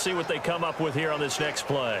over. We'll see what they come up with here on this next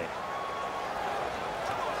play.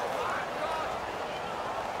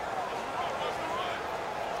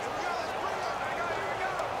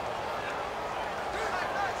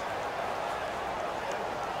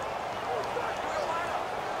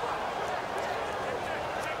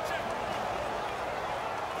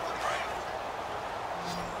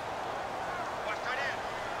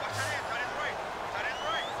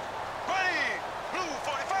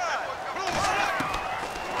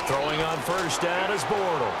 Throwing on first down is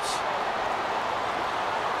Bortles.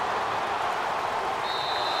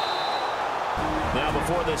 Now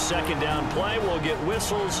before this second down play, we'll get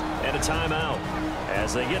whistles and a timeout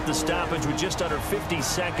as they get the stoppage with just under 50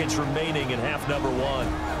 seconds remaining in half number one.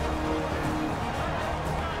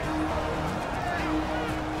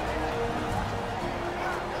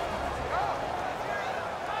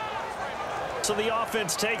 So the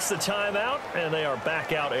offense takes the timeout, and they are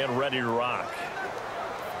back out and ready to rock.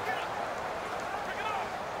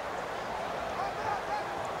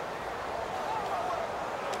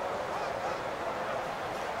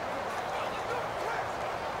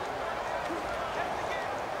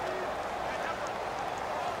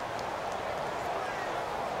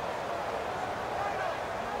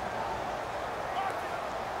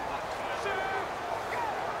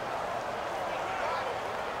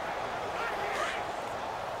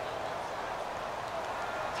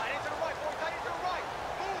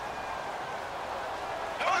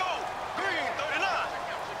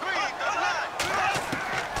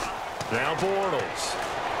 Now Bortles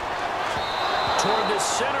toward the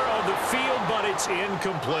center of the field, but it's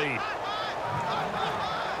incomplete.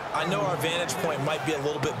 I know our vantage point might be a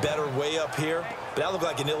little bit better way up here, but that looked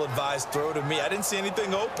like an ill-advised throw to me. I didn't see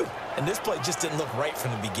anything open, and this play just didn't look right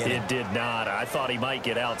from the beginning. It did not. I thought he might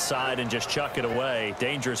get outside and just chuck it away.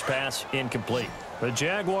 Dangerous pass, incomplete. The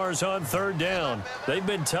Jaguars on third down. They've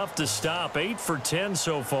been tough to stop, 8 for 10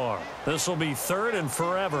 so far. This will be third and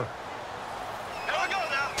forever.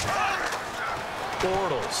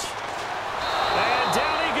 Bortles. And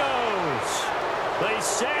down he goes. They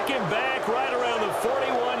sack him back right around the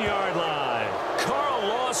 41-yard line. Carl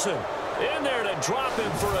Lawson in there to drop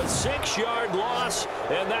him for a 6-yard loss,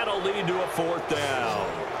 and that'll lead to a fourth down.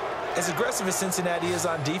 As aggressive as Cincinnati is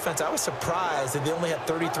on defense, I was surprised that they only had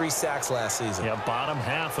 33 sacks last season. Yeah, bottom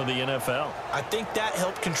half of the NFL. I think that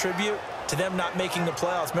helped contribute to them not making the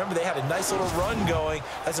playoffs. Remember, they had a nice little run going.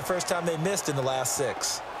 That's the first time they missed in the last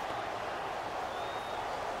 6.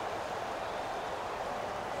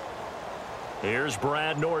 Here's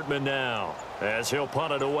Brad Nordman now as he'll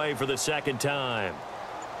punt it away for the second time.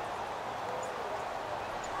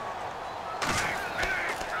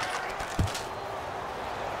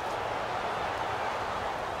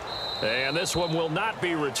 And this one will not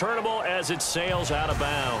be returnable as it sails out of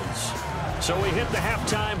bounds. So we hit the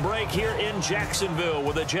halftime break here in Jacksonville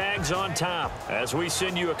with the Jags on top. As we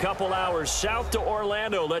send you a couple hours south to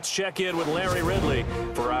Orlando, let's check in with Larry Ridley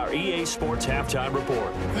for our EA Sports Halftime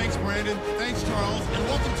Report. Thanks, Brandon. Thanks, Charles. And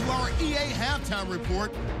welcome to our EA Halftime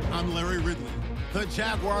Report. I'm Larry Ridley. The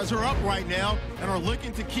Jaguars are up right now and are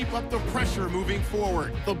looking to keep up the pressure moving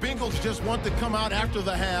forward. The Bengals just want to come out after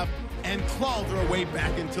the half and claw their way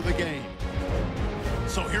back into the game.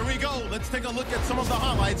 So here we go. Let's take a look at some of the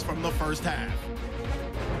highlights from the first half.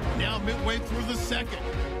 Now midway through the second,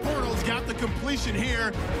 Bortles got the completion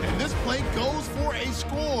here, and this play goes for a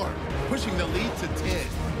score, pushing the lead to 10.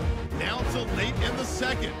 Now to late in the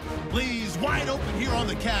second. Lee's wide open here on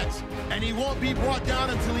the catch, and he won't be brought down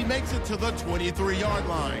until he makes it to the 23-yard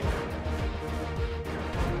line.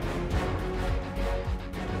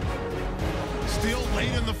 Still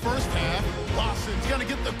late in the first half, Lawson's going to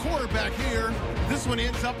get the quarterback here. This one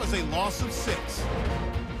ends up as a loss of 6.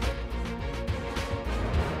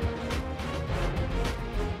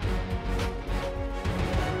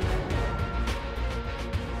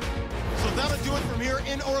 So that'll do it from here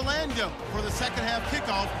in Orlando for the second half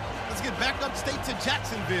kickoff. Let's get back upstate to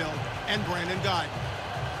Jacksonville and Brandon Guy.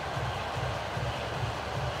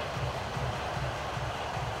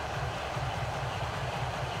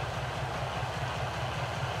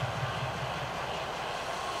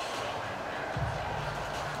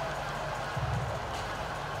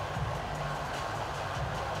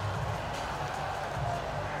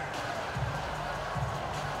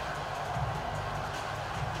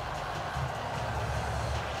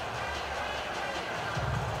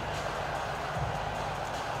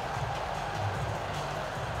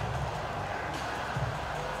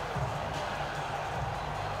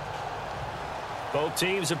 Both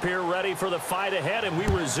teams appear ready for the fight ahead, and we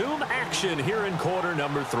resume action here in quarter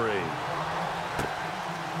number 3.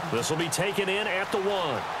 This will be taken in at the 1.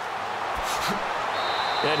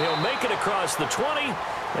 And he'll make it across the 20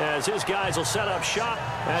 as his guys will set up shop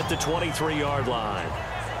at the 23-yard line.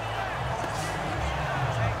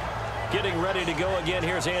 Getting ready to go again,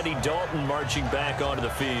 here's Andy Dalton marching back onto the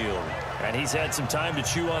field. And he's had some time to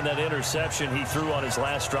chew on that interception he threw on his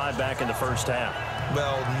last drive back in the first half.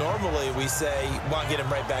 Well, normally we say, want to get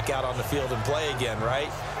him right back out on the field and play again,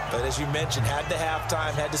 right? But as you mentioned, had the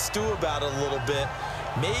halftime, had to stew about it a little bit.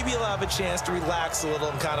 Maybe he'll have a chance to relax a little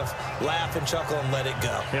and kind of laugh and chuckle and let it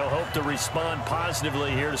go. He'll hope to respond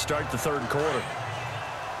positively here to start the third quarter.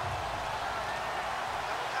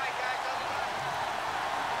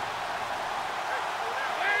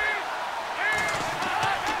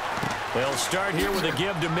 They'll start here with a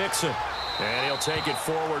give to Mixon. And he'll take it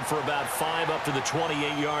forward for about 5 up to the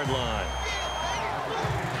 28-yard line.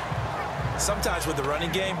 Sometimes with the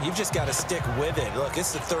running game, you've just got to stick with it. Look,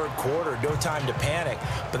 it's the third quarter, no time to panic.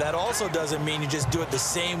 But that also doesn't mean you just do it the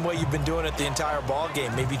same way you've been doing it the entire ball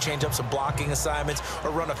game. Maybe change up some blocking assignments or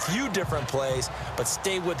run a few different plays, but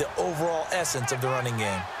stay with the overall essence of the running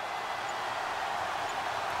game.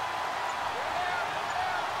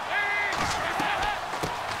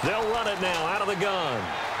 They'll run it now out of the gun.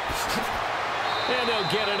 And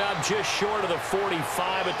they'll get it up just short of the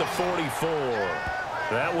 45 at the 44.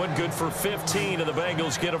 That one good for 15, and the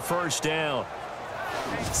Bengals get a first down.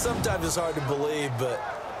 Sometimes it's hard to believe, but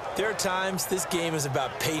there are times this game is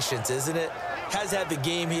about patience, isn't it? Has had the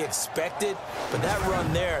game he expected, but that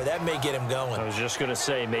run there, that may get him going. I was just going to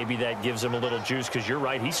say, maybe that gives him a little juice, because you're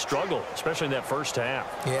right, he struggled, especially in that first half.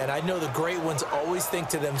 Yeah, and I know the great ones always think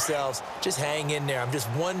to themselves, just hang in there. I'm just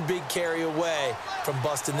one big carry away from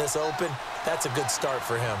busting this open. That's a good start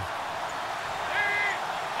for him.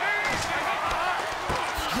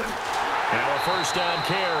 Now a first down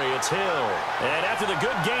carry, it's Hill. And after the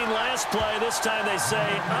good gain last play, this time they say,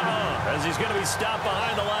 as he's going to be stopped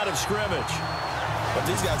behind the line of scrimmage. But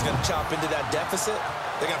these guys are going to chop into that deficit.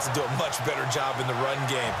 They got to do a much better job in the run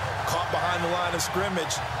game. Caught behind the line of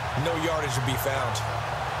scrimmage, no yardage to be found.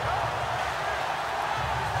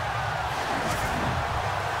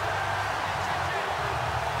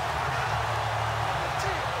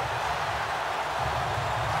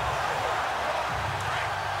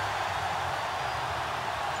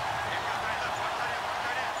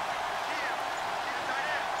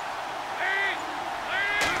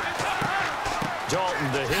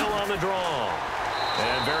 Dalton to Hill on the draw.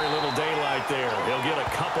 And very little daylight there. He'll get a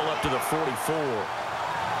couple up to the 44.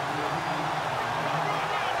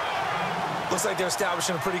 Looks like they're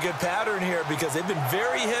establishing a pretty good pattern here because they've been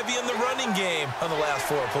very heavy in the running game on the last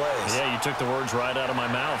 4 plays. Yeah, you took the words right out of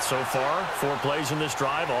my mouth. So far, 4 plays in this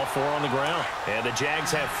drive, all 4 on the ground. And the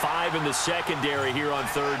Jags have 5 in the secondary here on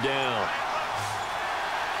third down.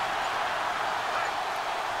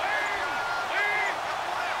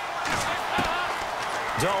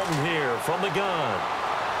 Dalton here from the gun.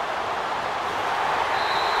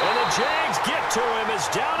 And the Jags get to him as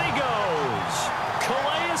down he goes.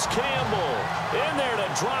 Calais Campbell in there to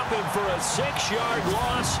drop him for a 6-yard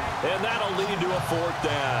loss, and that'll lead to a 4th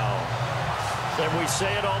down. And we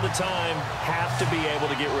say it all the time, have to be able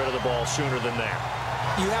to get rid of the ball sooner than that.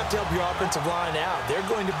 You have to help your offensive line out. They're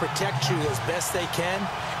going to protect you as best they can.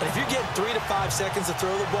 And if you get 3 to 5 seconds to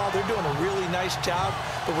throw the ball, they're doing a really nice job.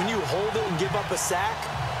 But when you hold it and give up a sack,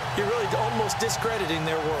 you're really almost discrediting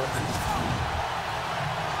their work.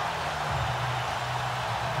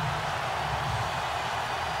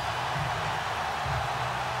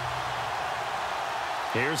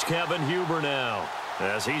 Here's Kevin Huber now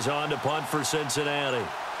as he's on to punt for Cincinnati.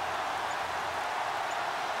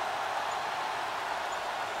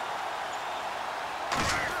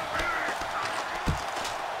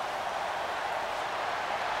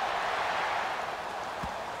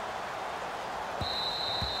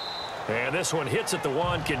 And this one hits at the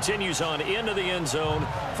 1, continues on into the end zone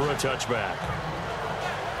for a touchback.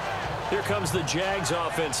 Here comes the Jags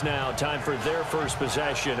offense now. Time for their first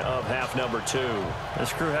possession of half number 2.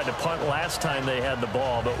 This crew had to punt last time they had the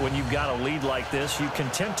ball, but when you've got a lead like this, you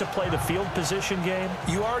content to play the field position game?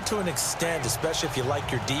 You are to an extent, especially if you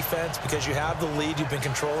like your defense, because you have the lead, you've been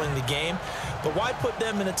controlling the game. But why put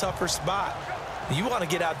them in a tougher spot? You want to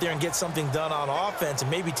get out there and get something done on offense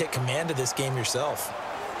and maybe take command of this game yourself.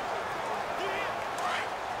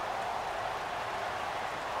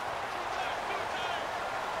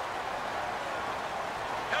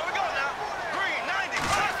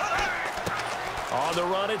 On the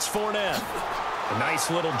run, it's Fournette. A nice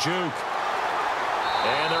little juke.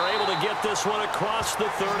 And they're able to get this one across the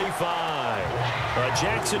 35. A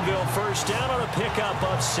Jacksonville first down on a pickup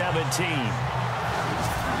of 17.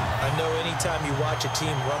 I know anytime you watch a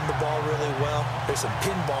team run the ball really well, there's some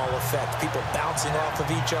pinball effect, people bouncing off of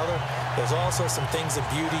each other. There's also some things of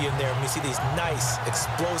beauty in there. When you see these nice,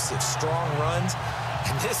 explosive, strong runs,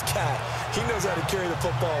 and this guy, he knows how to carry the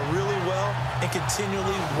football really well and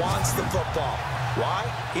continually wants the football. Why?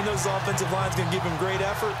 He knows his offensive line's going to give him great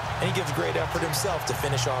effort, and he gives great effort himself to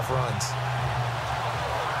finish off runs.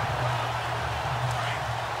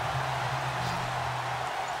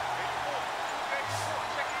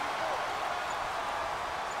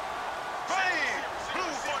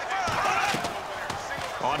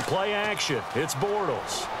 On play action, it's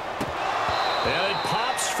Bortles. And it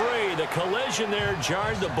pops free. The collision there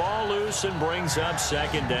jarred the ball loose and brings up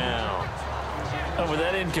second down. Oh, with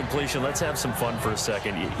that incompletion, let's have some fun for a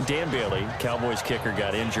second. Dan Bailey, Cowboys kicker,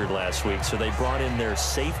 got injured last week, so they brought in their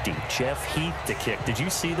safety, Jeff Heath, to kick. Did you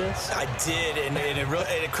see this? I did, and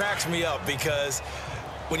it cracks me up because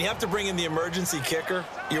when you have to bring in the emergency kicker,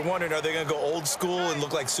 you're wondering, are they going to go old school and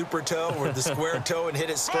look like super toe with the square toe and hit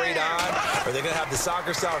it straight on? Or are they going to have the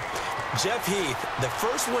soccer style? Jeff Heath, the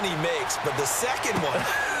first one he makes, but the second one,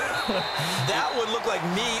 that would look like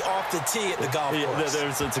me off the tee at the golf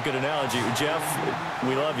course. That's a good analogy. Jeff,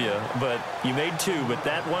 we love you, but you made two, but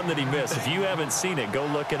that one that he missed, if you haven't seen it, go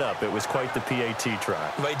look it up. It was quite the PAT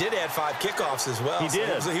try. But he did add 5 kickoffs as well. He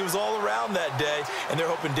did. So he was all around that day, and they're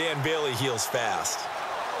hoping Dan Bailey heals fast.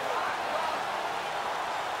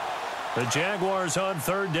 The Jaguars on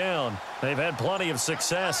third down. They've had plenty of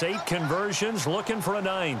success. 8 conversions, looking for a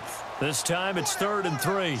 9th. This time it's 3rd and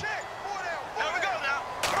 3.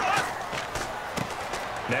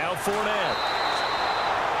 Now Fournette.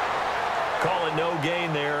 Calling no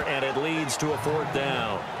gain there, and it leads to a 4th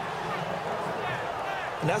down.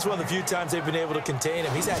 And that's one of the few times they've been able to contain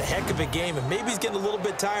him. He's had a heck of a game, and maybe he's getting a little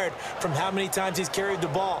bit tired from how many times he's carried the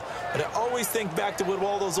ball. But I always think back to what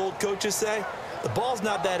all those old coaches say. The ball's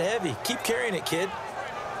not that heavy. Keep carrying it, kid.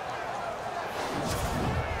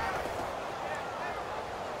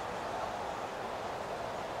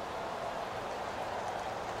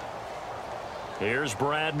 Here's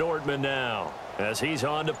Brad Nordman now as he's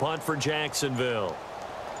on to punt for Jacksonville.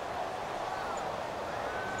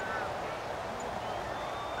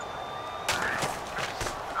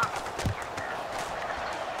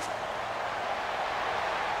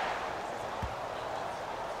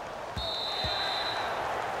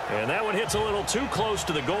 And that one hits a little too close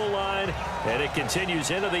to the goal line, and it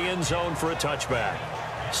continues into the end zone for a touchback.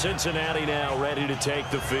 Cincinnati now ready to take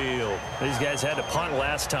the field. These guys had to punt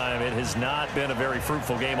last time. It has not been a very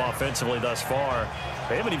fruitful game offensively thus far.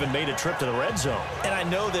 They haven't even made a trip to the red zone. And I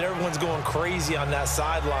know that everyone's going crazy on that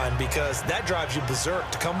sideline because that drives you berserk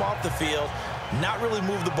to come off the field, not really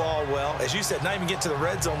move the ball well. As you said, not even get to the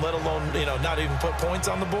red zone, let alone, not even put points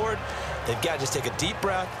on the board. They've got to just take a deep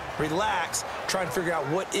breath, relax, try and figure out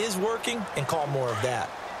what is working, and call more of that.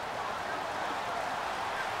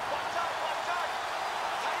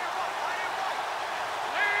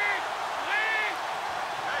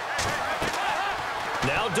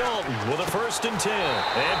 Now Dalton with a 1st and 10.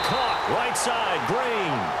 And caught right side,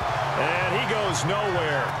 Green. And he goes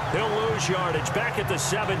nowhere. He'll lose yardage back at the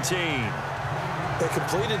 17. They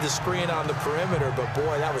completed the screen on the perimeter, but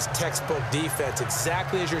boy, that was textbook defense.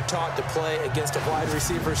 Exactly as you're taught to play against a wide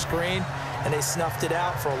receiver screen, and they snuffed it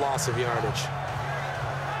out for a loss of yardage.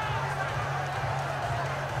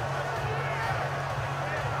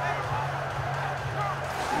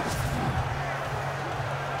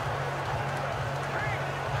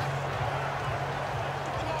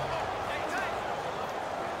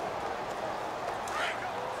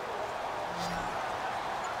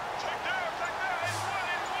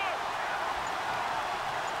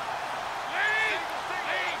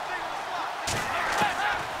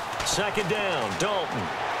 Second down, Dalton.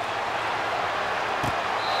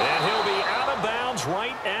 And he'll be out of bounds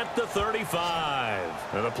right at the 35.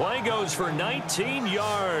 And the play goes for 19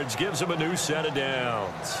 yards, gives him a new set of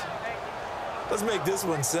downs. Let's make this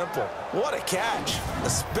one simple. What a catch,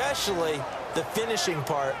 especially the finishing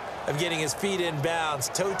part of getting his feet in bounds,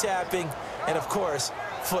 toe tapping, and of course,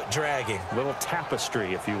 foot dragging. A little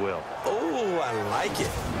tapestry, if you will. Oh, I like it.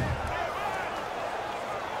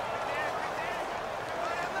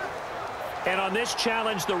 And on this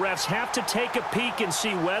challenge, the refs have to take a peek and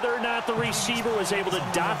see whether or not the receiver was able to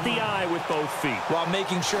dot the I with both feet, while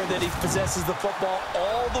making sure that he possesses the football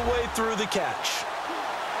all the way through the catch.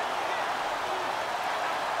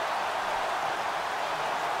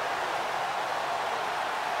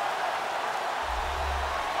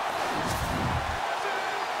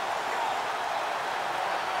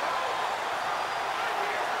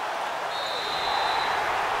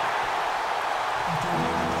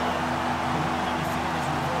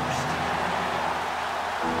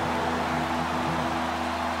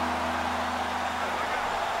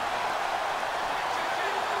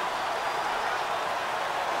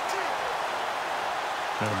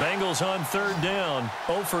 The Bengals on third down.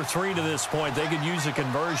 0 for 3 to this point. They could use a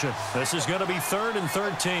conversion. This is going to be 3rd and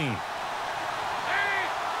 13.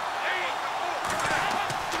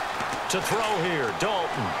 To throw here,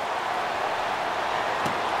 Dalton.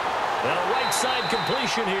 And a right side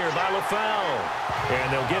completion here by LaFell.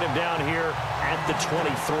 And they'll get him down here at the 23.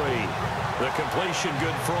 The completion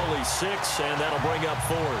good for only 6, and that'll bring up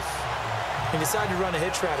 4th. He decided to run a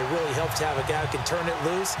hitch route. It really helps to have a guy who can turn it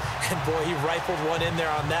loose. And, boy, he rifled one in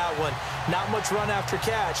there on that one. Not much run after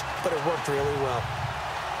catch, but it worked really well.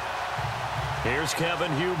 Here's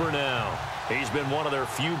Kevin Huber now. He's been one of their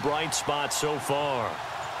few bright spots so far.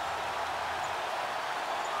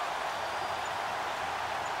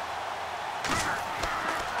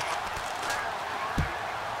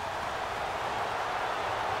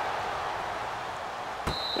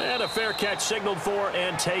 And a fair catch signaled for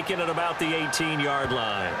and taken at about the 18-yard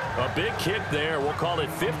line. A big kick there. We'll call it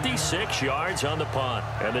 56 yards on the punt.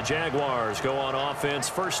 And the Jaguars go on offense,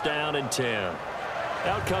 1st down and 10.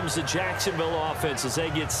 Out comes the Jacksonville offense as they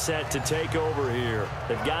get set to take over here.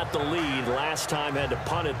 They've got the lead. Last time had to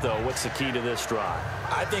punt it, though. What's the key to this drive?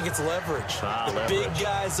 I think it's leverage. The leverage. Big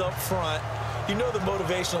guys up front. You know the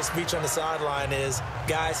motivational speech on the sideline is,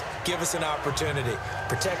 guys, give us an opportunity.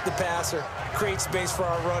 Protect the passer, create space for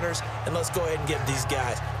our runners, and let's go ahead and get these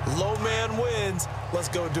guys. Low man wins. Let's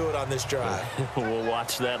go do it on this drive. We'll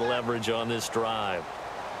watch that leverage on this drive.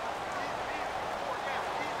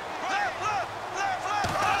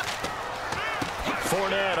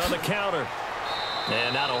 Fournette on the counter.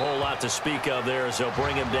 And not a whole lot to speak of there as they'll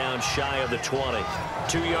bring him down shy of the 20.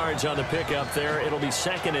 2 yards on the pickup there. It'll be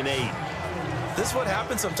 2nd and 8. This is what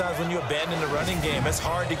happens sometimes when you abandon the running game. It's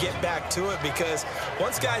hard to get back to it because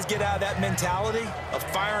once guys get out of that mentality of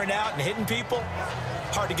firing out and hitting people,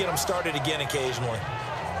 hard to get them started again occasionally.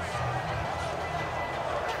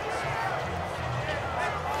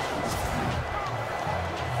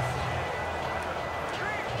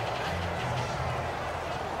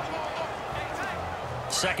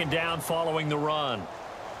 Second down following the run.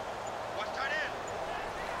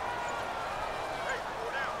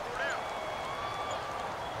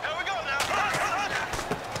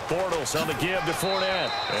 Bortles on the give to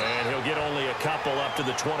Fournette. And he'll get only a couple up to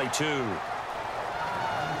the 22.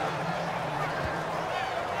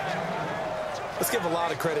 Let's give a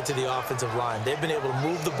lot of credit to the offensive line. They've been able to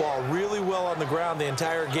move the ball really well on the ground the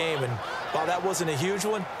entire game. And while that wasn't a huge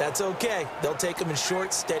one, that's okay. They'll take them in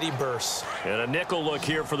short, steady bursts. And a nickel look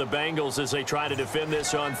here for the Bengals as they try to defend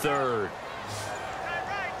this on 3rd.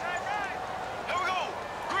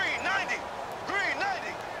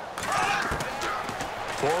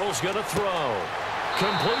 Bortles going to throw.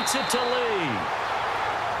 Completes it to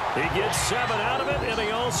Lee. He gets 7 out of it, and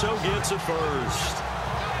he also gets a first.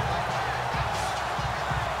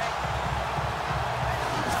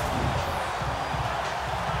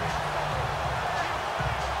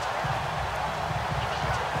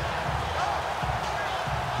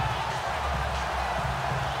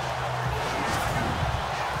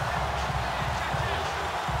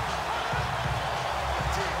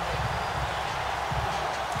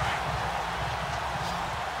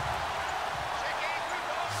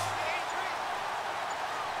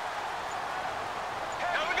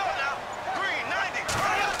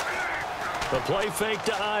 The play fake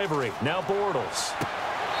to Ivory. Now Bortles.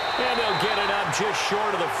 And they'll get it up just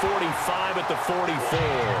short of the 45 at the 44.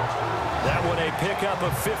 That one a pickup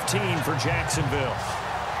of 15 for Jacksonville.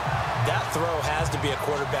 That throw has to be a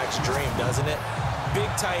quarterback's dream, doesn't it?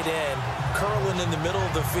 Big tight end, curling in the middle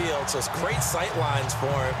of the field, so it's great sight lines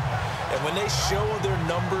for him. And when they show their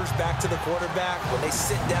numbers back to the quarterback, when they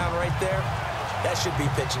sit down right there, that should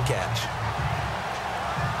be pitch and catch.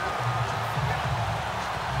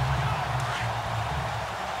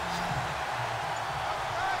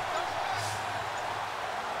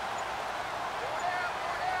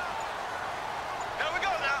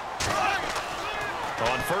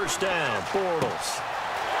 On 1st down, Bortles.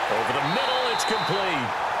 Over the middle, it's complete.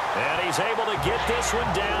 And he's able to get this one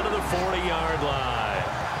down to the 40-yard line.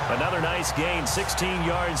 Another nice gain, 16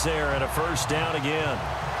 yards there, and a 1st down again.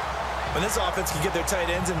 When this offense can get their tight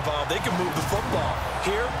ends involved, they can move the football.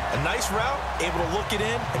 Here, a nice route, able to look it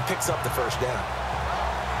in, and picks up the 1st down.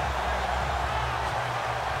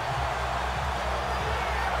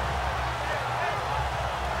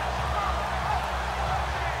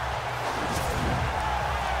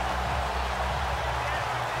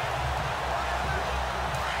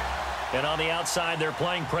 And on the outside, they're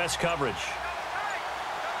playing press coverage.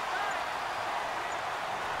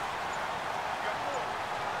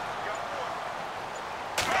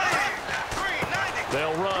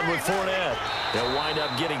 They'll run with Fournette. They'll wind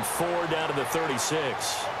up getting 4 down to the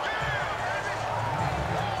 36.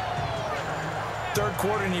 Third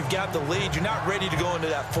quarter and you've got the lead. You're not ready to go into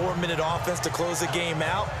that 4-minute offense to close the game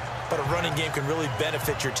out, but a running game can really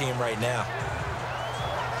benefit your team right now.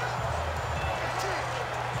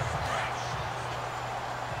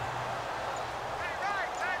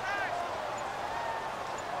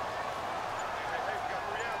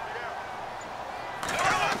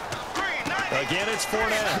 Again, it's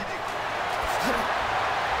Fournette.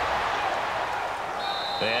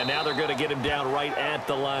 And now they're going to get him down right at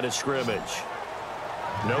the line of scrimmage.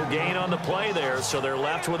 No gain on the play there, so they're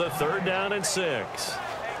left with a 3rd down and 6.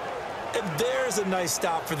 And there's a nice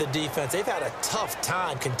stop for the defense. They've had a tough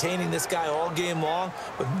time containing this guy all game long,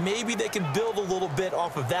 but maybe they can build a little bit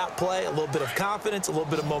off of that play, a little bit of confidence, a little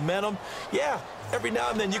bit of momentum. Yeah, every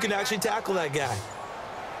now and then you can actually tackle that guy.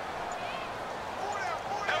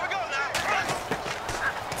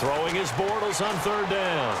 Throwing his Bortles on 3rd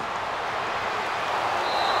down.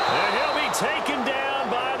 And he'll be taken down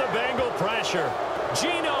by the Bengal pressure.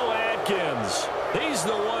 Geno Atkins. He's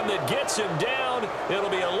the one that gets him down. It'll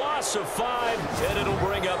be a loss of 5, and it'll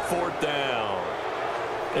bring up 4th down.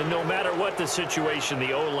 And no matter what the situation,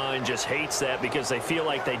 the O-line just hates that because they feel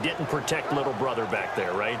like they didn't protect little brother back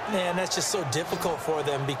there, right? Man, that's just so difficult for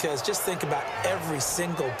them because just think about every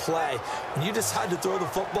single play. When you decide to throw the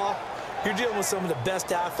football, you're dealing with some of the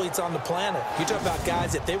best athletes on the planet. You talk about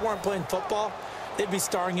guys, if they weren't playing football, they'd be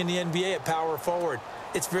starring in the NBA at power forward.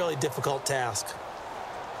 It's a really difficult task.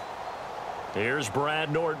 Here's Brad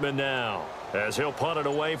Nordman now, as he'll punt it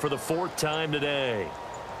away for the 4th time today.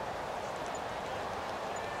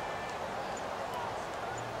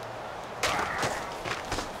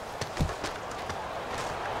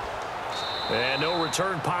 And no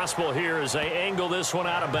return possible here as they angle this one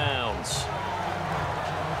out of bounds.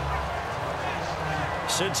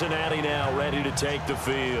 Cincinnati now ready to take the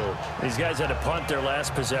field. These guys had to punt their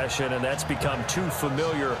last possession, and that's become too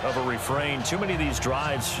familiar of a refrain. Too many of these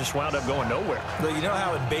drives just wound up going nowhere. Well, you know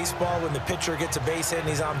how in baseball, when the pitcher gets a base hit and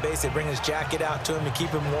he's on base, they bring his jacket out to him to keep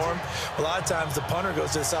him warm? A lot of times the punter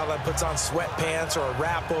goes to the sideline, puts on sweatpants or a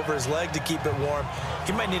wrap over his leg to keep it warm.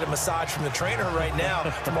 He might need a massage from the trainer right now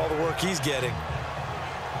from all the work he's getting.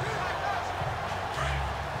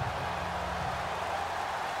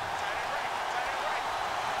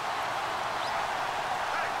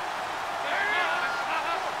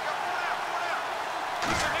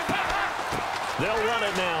 They'll run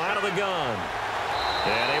it now out of the gun.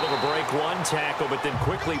 And able to break one tackle, but then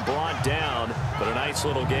quickly brought down. But a nice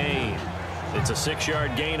little gain. It's a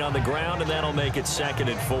 6-yard gain on the ground, and that'll make it 2nd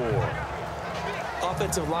and 4.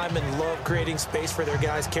 Offensive linemen love creating space for their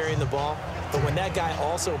guys carrying the ball. But when that guy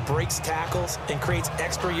also breaks tackles and creates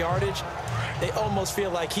extra yardage, they almost feel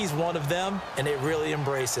like he's one of them, and they really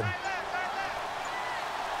embrace him.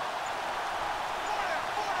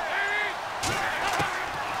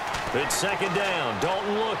 It's 2nd down.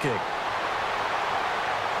 Dalton looking.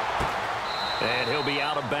 And he'll be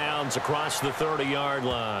out of bounds across the 30-yard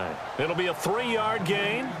line. It'll be a 3-yard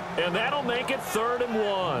gain, and that'll make it 3rd and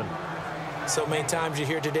 1. So many times you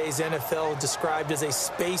hear today's NFL described as a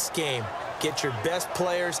space game. Get your best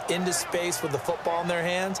players into space with the football in their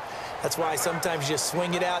hands. That's why sometimes you just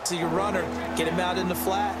swing it out to your runner, get him out in the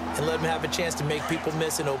flat, and let him have a chance to make people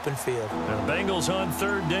miss an open field. And the Bengals on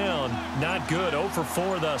 3rd down. Not good. 0 for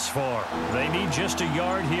 4 thus far. They need just a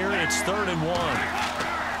yard here. It's 3rd and 1.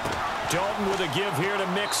 Dalton with a give here to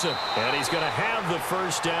Mixon. And he's going to have the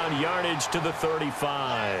 1st down yardage to the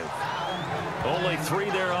 35. Only 3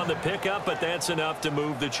 there on the pickup, but that's enough to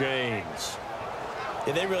move the chains.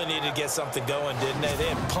 Yeah, they really needed to get something going, didn't they? They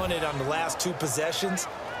had punted on the last 2 possessions.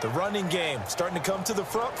 The running game starting to come to the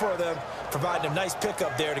front for them, providing a nice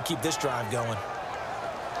pickup there to keep this drive going.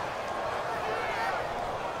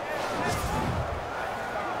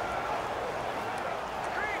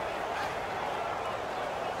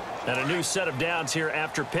 And a new set of downs here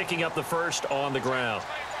after picking up the 1st on the ground.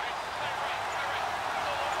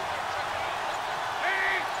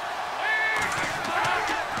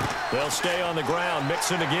 They'll stay on the ground.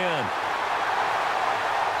 Mixon again.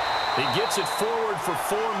 He gets it forward for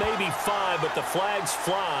 4, maybe 5, but the flags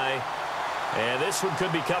fly. And this one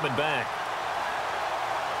could be coming back.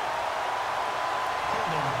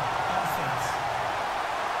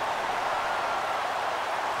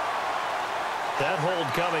 That hold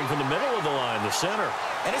coming from the middle of the line, the center.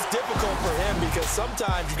 And it's difficult for him because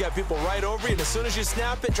sometimes you've got people right over you, and as soon as you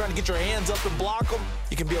snap it, trying to get your hands up and block them,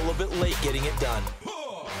 you can be a little bit late getting it done.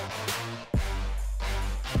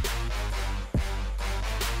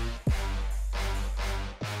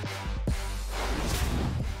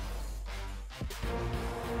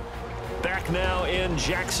 back now in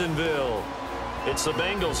Jacksonville. It's the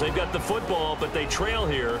Bengals. They've got the football, but they trail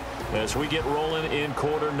here as we get rolling in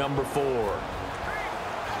quarter number 4.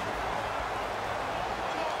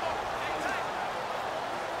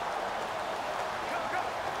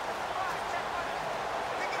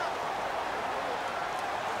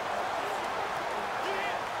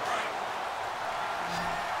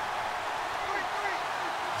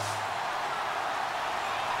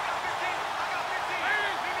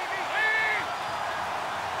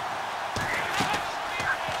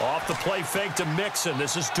 Off the play fake to Mixon.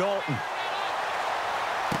 This is Dalton.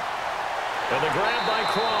 And the grab by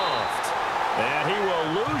Croft. And he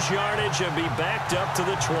will lose yardage and be backed up to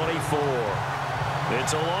the 24.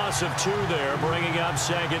 It's a loss of 2 there, bringing up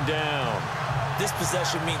second down. This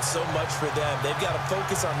possession means so much for them. They've got to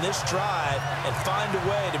focus on this drive and find a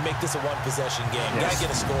way to make this a one-possession game. Yes. Got to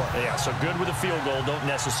get a score. Yeah, so good with a field goal. Don't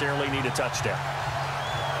necessarily need a touchdown.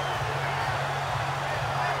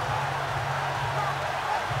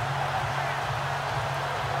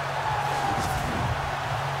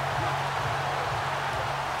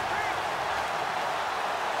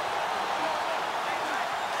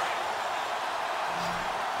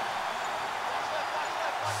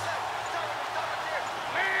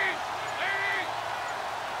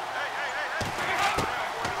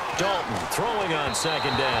 Dalton throwing on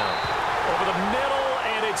second down. Over the middle,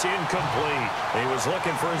 and it's incomplete. He was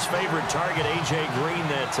looking for his favorite target, A.J. Green,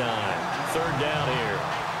 that time. Third down here.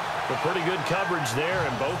 But pretty good coverage there,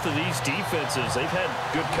 and both of these defenses, they've had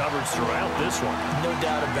good coverage throughout this one. No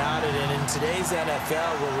doubt about it. And in today's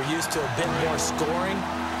NFL, where we're used to a bit more scoring,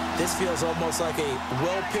 this feels almost like a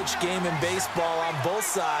well-pitched game in baseball on both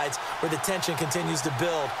sides where the tension continues to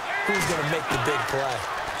build. Who's going to make the big play?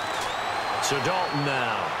 So Dalton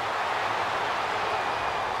now.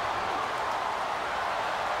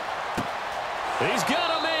 He's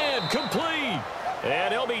got a man, complete.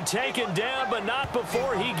 And he'll be taken down, but not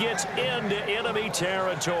before he gets into enemy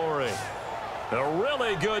territory. A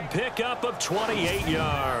really good pickup of 28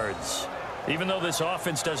 yards. Even though this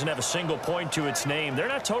offense doesn't have a single point to its name, they're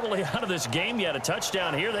not totally out of this game yet. A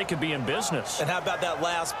touchdown here, they could be in business. And how about that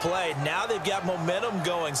last play? Now they've got momentum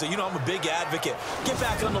going, so you know I'm a big advocate. Get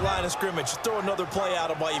back on the line of scrimmage. Throw another play at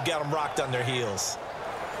them while you've got them rocked on their heels.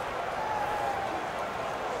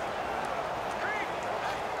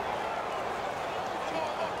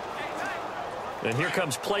 And here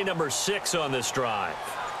comes play number 6 on this drive.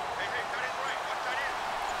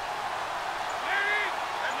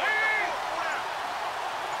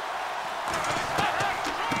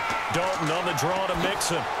 Dalton on the draw to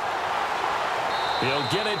Mixon. He'll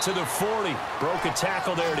get it to the 40. Broke a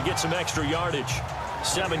tackle there to get some extra yardage.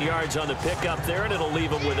 7 yards on the pickup there, and it'll leave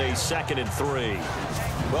him with a 2nd and 3.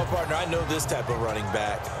 Well, partner, I know this type of running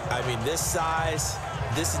back. I mean, this size,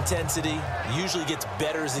 this intensity usually gets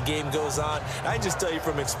better as the game goes on. I can just tell you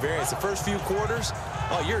from experience, the first few quarters,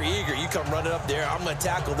 oh, you're eager. You come running up there, I'm going to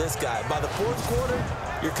tackle this guy. By the 4th quarter,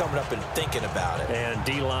 you're coming up and thinking about it. And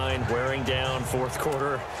D-line wearing down 4th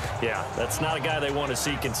quarter. Yeah, that's not a guy they want to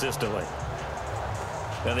see consistently.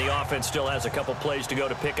 And the offense still has a couple plays to go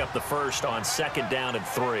to pick up the first on 2nd down and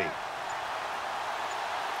 3.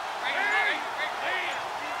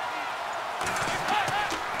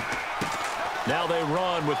 Now they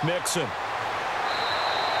run with Mixon.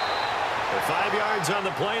 5 yards on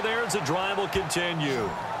the play there as the drive will continue.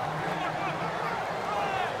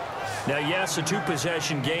 Now, yes, a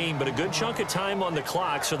 2-possession game, but a good chunk of time on the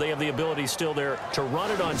clock, so they have the ability still there to run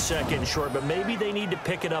it on 2nd and short, but maybe they need to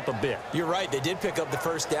pick it up a bit. You're right. They did pick up the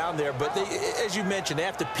first down there, but they, as you mentioned, they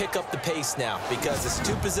have to pick up the pace now because it's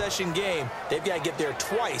a 2-possession game. They've got to get there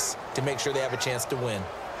twice to make sure they have a chance to win.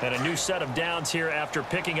 And a new set of downs here after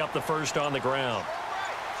picking up the first on the ground.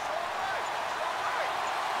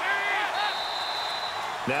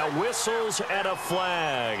 Now whistles and a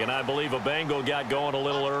flag, and I believe a Bengal got going a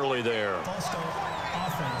little early there.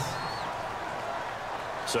 Offense.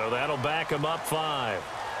 So that'll back him up 5.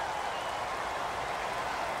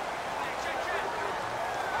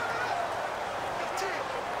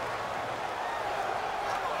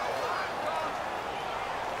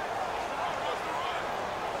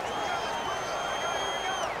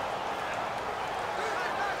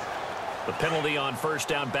 The penalty on first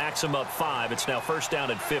down backs him up 5. It's now first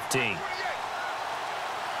down at 15.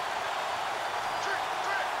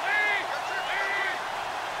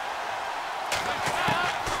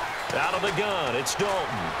 Out of the gun, it's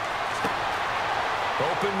Dalton.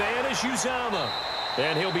 Open man is Uzama.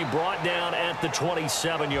 And he'll be brought down at the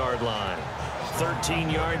 27-yard line. 13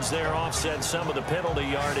 yards there, offset some of the penalty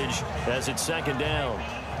yardage as it's 2nd down.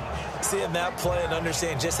 Seeing that play and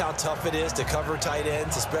understanding just how tough it is to cover tight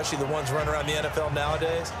ends, especially the ones running around the NFL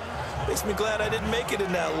nowadays, makes me glad I didn't make it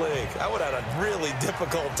in that league. I would have had a really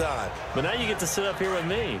difficult time. But now you get to sit up here with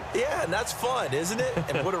me. Yeah, and that's fun, isn't it?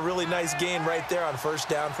 And what a really nice gain right there on first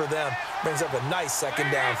down for them. Brings up a nice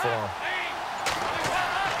second down for them.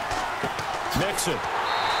 Mixon.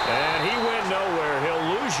 And he went nowhere.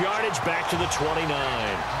 He'll lose yardage back to the 29.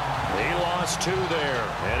 He lost 2 there,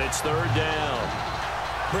 and it's third down.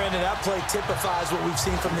 Brandon, that play typifies what we've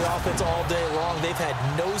seen from the offense all day long. They've had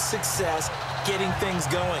no success getting things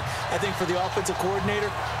going. I think for the offensive coordinator,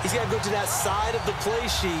 he's got to go to that side of the play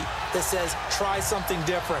sheet that says, try something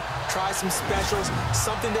different. Try some specials,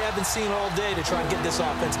 something they haven't seen all day to try and get this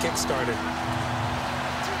offense kick-started.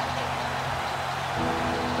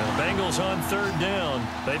 The Bengals on third down.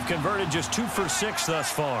 They've converted just 2 for 6 thus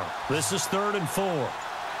far. This is 3rd and 4.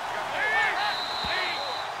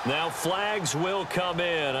 Now flags will come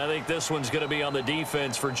in. I think this one's going to be on the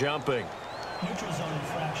defense for jumping. Neutral zone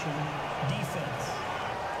infraction, defense.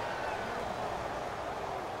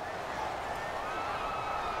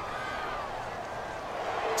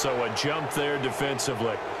 So a jump there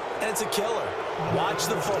defensively. And it's a killer. Watch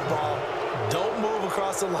the football. Don't move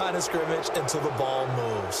across the line of scrimmage until the ball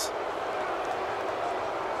moves.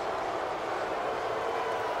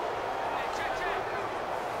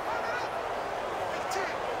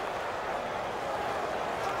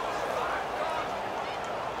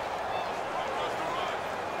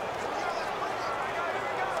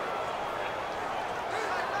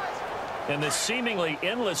 And the seemingly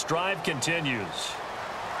endless drive continues.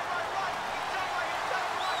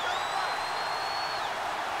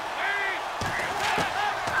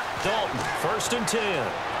 Dalton, 1st and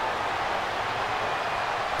 10.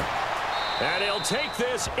 And he'll take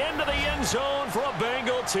this into the end zone for a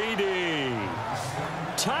Bengal TD.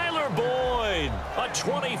 Tyler Boyd, a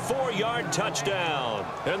 24-yard touchdown.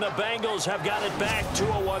 And the Bengals have got it back to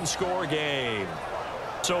a 1-score game.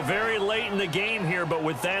 So very late in the game here, but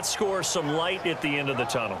with that score, some light at the end of the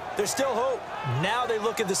tunnel. There's still hope. Now they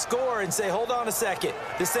look at the score and say, hold on a second.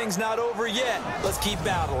 This thing's not over yet. Let's keep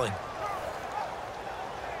battling.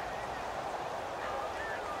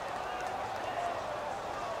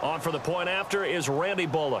 On for the point after is Randy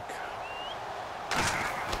Bullock.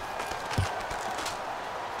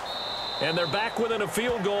 And they're back within a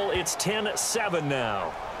field goal. It's 10-7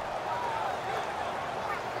 now.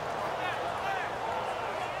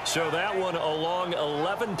 So that one a long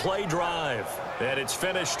 11-play drive. And it's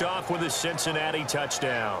finished off with a Cincinnati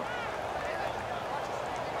touchdown.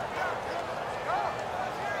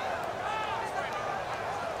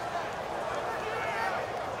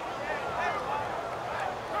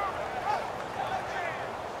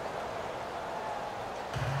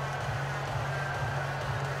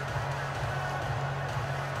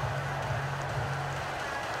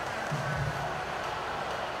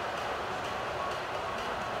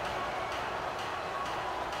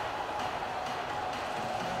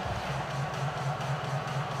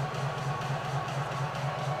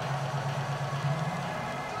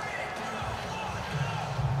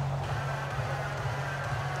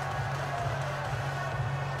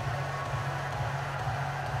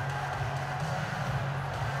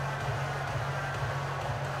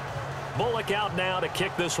 Bullock out now to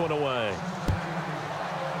kick this one away.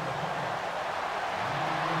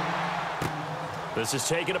 This is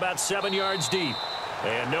taken about 7 yards deep.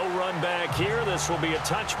 And no run back here. This will be a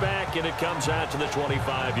touchback, and it comes out to the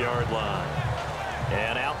 25-yard line.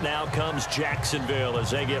 And out now comes Jacksonville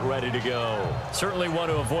as they get ready to go. Certainly want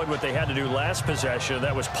to avoid what they had to do last possession.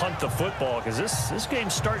 That was punt the football, because this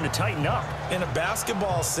game's starting to tighten up. In a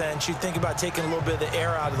basketball sense, you think about taking a little bit of the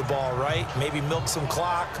air out of the ball, right? Maybe milk some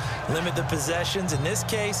clock, limit the possessions. In this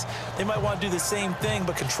case, they might want to do the same thing,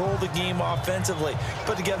 but control the game offensively.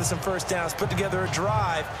 Put together some first downs, put together a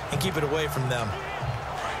drive, and keep it away from them.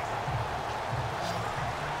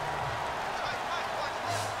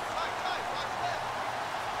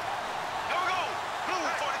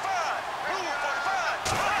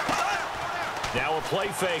 Now a play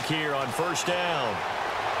fake here on first down.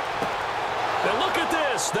 Now look at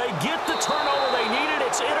this. They get the turnover they needed.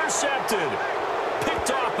 It's intercepted.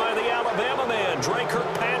 Picked off by the Alabama man, Dre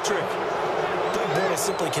Kirkpatrick. Doug Bortles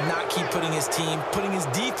simply cannot keep putting his team, putting his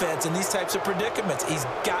defense in these types of predicaments. He's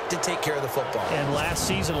got to take care of the football. And last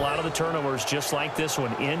season, a lot of the turnovers, just like this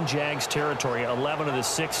one, in Jags territory, 11 of the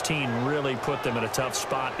 16 really put them in a tough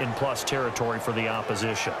spot in plus territory for the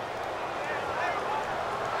opposition.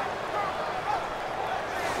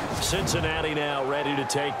 Cincinnati now ready to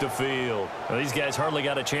take the field. Well, these guys hardly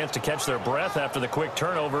got a chance to catch their breath after the quick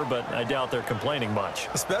turnover, but I doubt they're complaining much.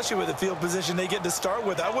 Especially with the field position they get to start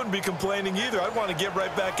with. I wouldn't be complaining either. I'd want to get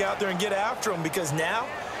right back out there and get after them, because now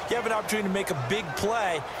you have an opportunity to make a big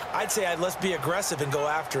play. I'd say let's be aggressive and go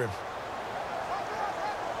after him.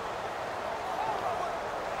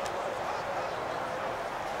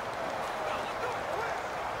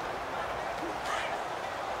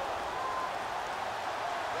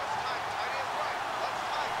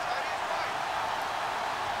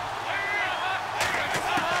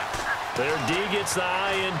 Their D gets the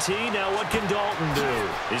INT. Now what can Dalton do?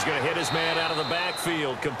 He's going to hit his man out of the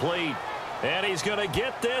backfield, complete. And he's going to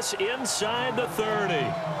get this inside the 30.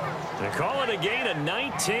 They call it a gain of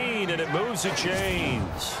 19, and it moves the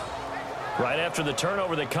chains. Right after the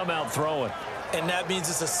turnover, they come out throwing. And that means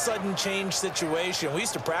it's a sudden change situation. We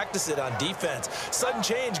used to practice it on defense. Sudden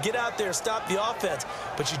change, get out there, stop the offense.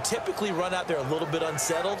 But you typically run out there a little bit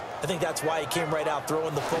unsettled. I think that's why he came right out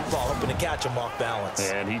throwing the football, hoping to catch him off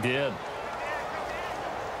balance. And he did.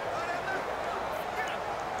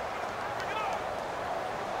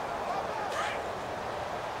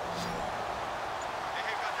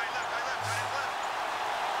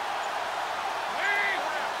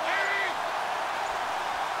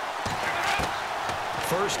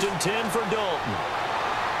 First and 10 for Dalton.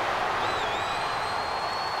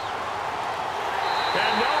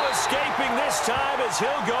 And no escaping this time as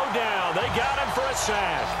he'll go down. They got him for a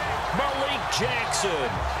sack. Malik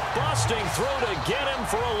Jackson busting through to get him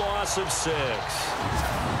for a loss of 6.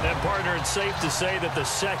 And, partner, it's safe to say that the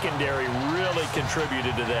secondary really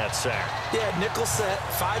contributed to that sack. Yeah, nickel set,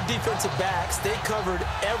 5 defensive backs. They covered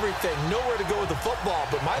everything. Nowhere to go with the football.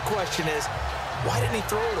 But my question is, why didn't he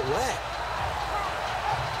throw it away?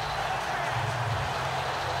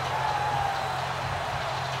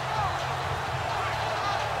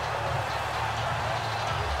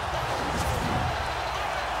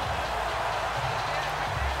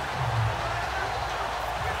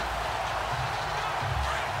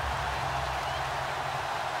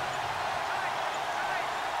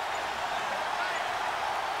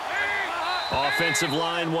 Offensive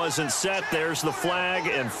line wasn't set. There's the flag,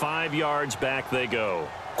 and 5 yards back they go.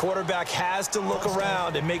 Quarterback has to look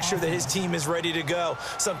around and make sure that his team is ready to go.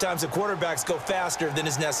 Sometimes the quarterbacks go faster than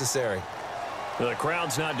is necessary. The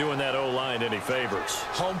crowd's not doing that O-line any favors.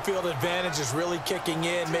 Home field advantage is really kicking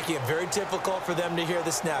in, making it very difficult for them to hear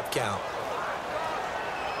the snap count.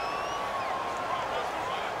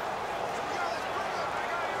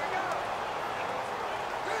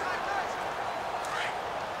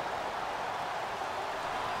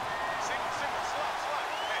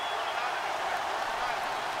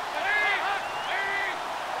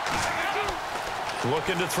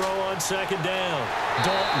 Looking to throw on second down.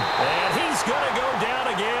 Dalton. And he's going to go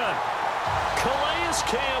down again. Calais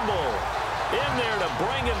Campbell in there to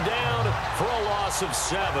bring him down for a loss of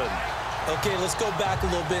 7. Okay, let's go back a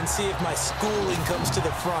little bit and see if my schooling comes to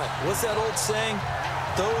the front. What's that old saying?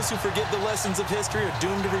 Those who forget the lessons of history are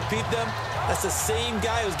doomed to repeat them. That's the same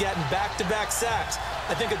guy who's gotten back-to-back sacks.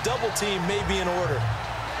 I think a double team may be in order.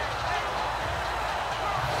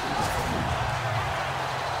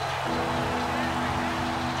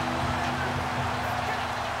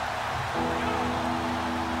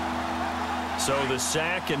 So the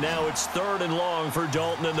sack, and now it's 3rd and long for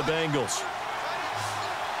Dalton and the Bengals.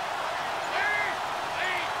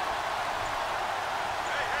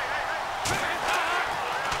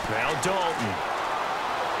 Now Dalton.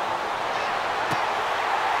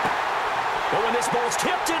 Oh, and this ball's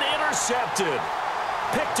tipped and intercepted.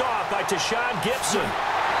 Picked off by Tashawn Gibson.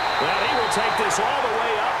 Well, he will take this all the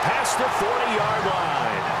way up past the 40-yard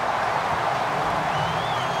line.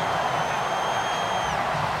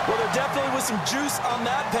 Well, there definitely was some juice on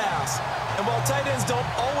that pass. And while tight ends don't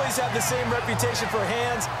always have the same reputation for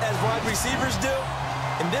hands as wide receivers do,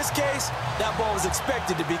 in this case, that ball was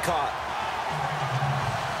expected to be caught.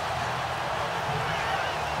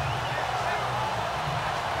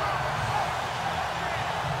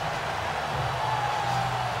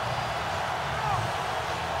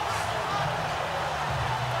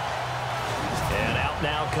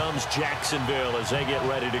 Now comes Jacksonville as they get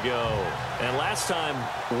ready to go. And last time,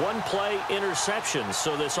 1-play interception.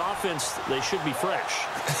 So this offense, they should be fresh.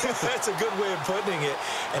 That's a good way of putting it.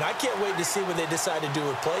 And I can't wait to see what they decide to do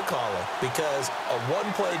with play calling. Because a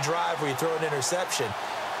 1-play drive where you throw an interception,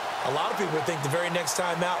 a lot of people think the very next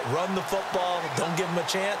time out, run the football, don't give them a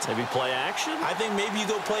chance. Maybe play action? I think maybe you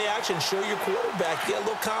go play action, show your quarterback, get a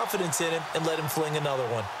little confidence in him, and let him fling another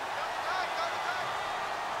one.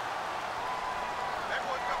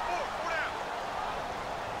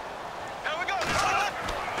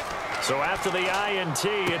 So after the INT,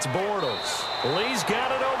 it's Bortles. Lee's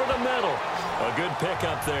got it over the middle. A good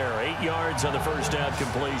pickup there. 8 yards on the first down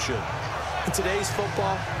completion. In today's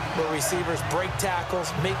football, where receivers break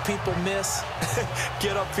tackles, make people miss,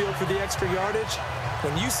 get upfield for the extra yardage,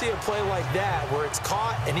 when you see a play like that where it's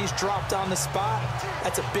caught and he's dropped on the spot,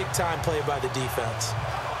 that's a big-time play by the defense.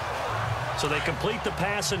 So they complete the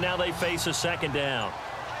pass, and now they face a second down.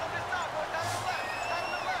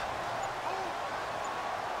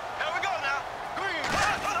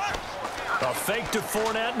 A fake to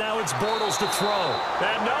Fournette. Now it's Bortles to throw.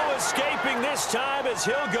 And no escaping this time as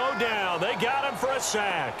he'll go down. They got him for a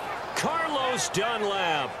sack. Carlos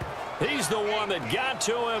Dunlap. He's the one that got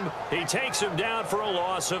to him. He takes him down for a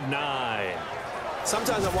loss of 9.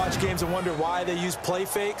 Sometimes I watch games and wonder why they use play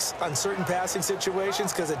fakes on certain passing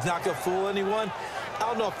situations, because it's not going to fool anyone. I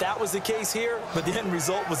don't know if that was the case here, but the end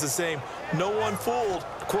result was the same. No one fooled.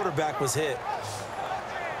 The quarterback was hit.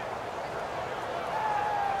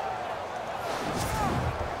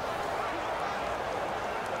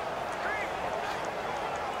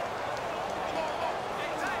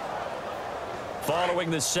 Following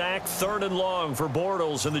the sack, 3rd and long for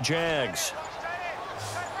Bortles and the Jags.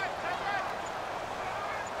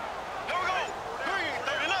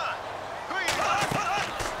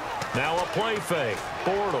 Now a play fake.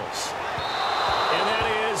 Bortles. And that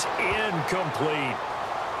is incomplete.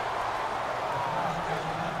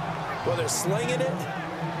 Well, they're slinging it,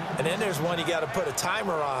 and then there's one you got to put a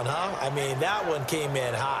timer on, huh? I mean, that one came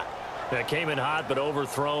in hot. That came in hot, but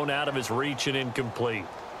overthrown, out of his reach and incomplete.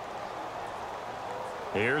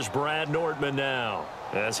 Here's Brad Nordman now,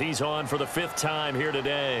 as he's on for the 5th time here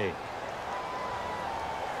today.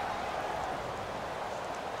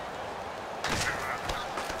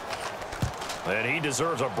 And he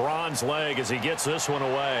deserves a bronze leg as he gets this one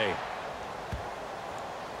away.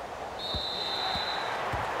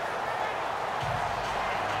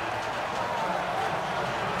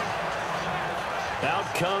 Out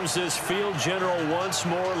comes this field general once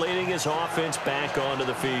more, leading his offense back onto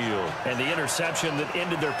the field. And the interception that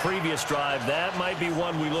ended their previous drive, that might be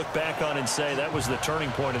one we look back on and say that was the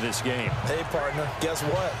turning point of this game. Hey, partner, guess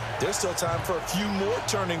what? There's still time for a few more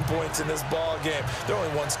turning points in this ball game. They're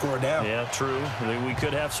only 1 score down. Yeah, true. We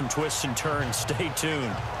could have some twists and turns. Stay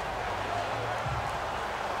tuned.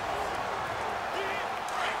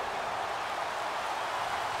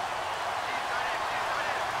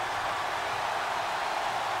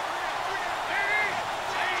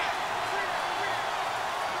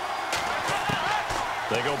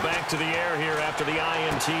 They go back to the air here after the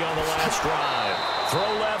INT on the last drive.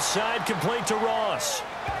 Throw left side, complete to Ross.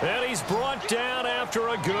 And he's brought down after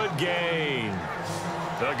a good gain.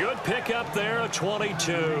 A good pickup there, a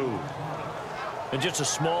 22. And just a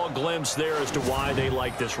small glimpse there as to why they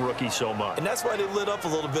like this rookie so much. And that's why they lit up a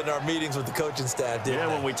little bit in our meetings with the coaching staff, didn't they?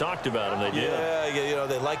 Yeah, when we talked about him, they did. Yeah, you know,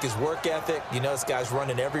 they like his work ethic. You know, this guy's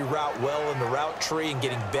running every route well in the route tree and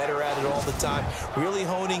getting better at it all the time, really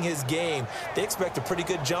honing his game. They expect a pretty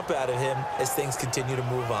good jump out of him as things continue to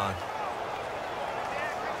move on.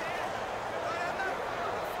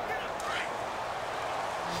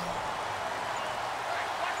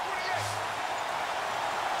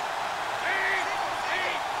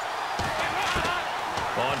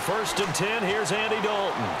 On 1st and 10, here's Andy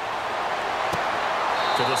Dalton.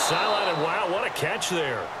 To the sideline, and wow, what a catch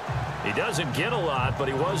there. He doesn't get a lot, but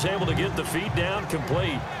he was able to get the feet down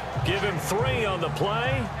complete. Give him 3 on the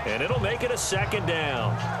play, and it'll make it a 2nd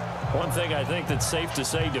down. One thing I think that's safe to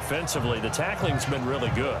say defensively, the tackling's been really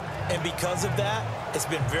good. And because of that, it's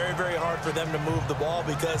been very, very hard for them to move the ball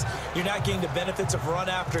because you're not getting the benefits of run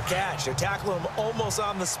after catch. They're tackling him almost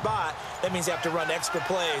on the spot. That means you have to run extra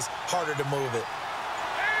plays, harder to move it.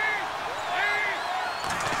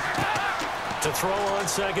 To throw on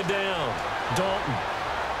 2nd down, Dalton.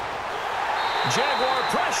 Jaguar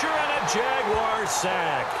pressure and a Jaguar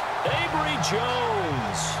sack. Avery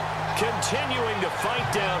Jones continuing to fight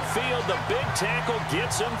downfield. The big tackle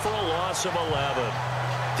gets him for a loss of 11.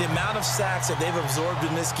 The amount of sacks that they've absorbed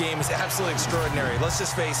in this game is absolutely extraordinary. Let's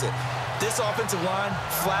just face it. This offensive line,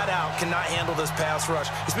 flat out, cannot handle this pass rush.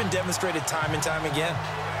 It's been demonstrated time and time again.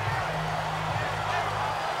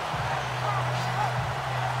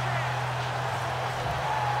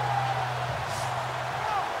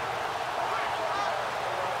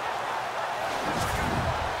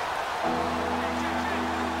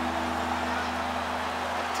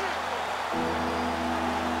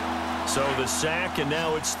 So the sack, and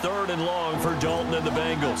now it's 3rd and long for Dalton and the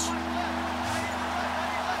Bengals.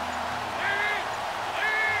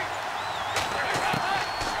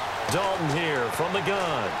 Dalton here from the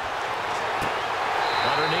gun.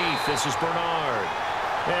 Underneath, this is Bernard.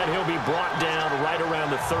 And he'll be brought down right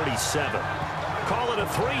around the 37. Call it a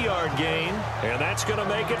 3-yard gain, and that's going to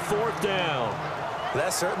make it 4th down.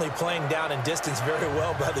 That's certainly playing down in distance very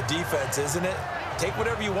well by the defense, isn't it? Take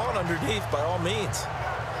whatever you want underneath, by all means.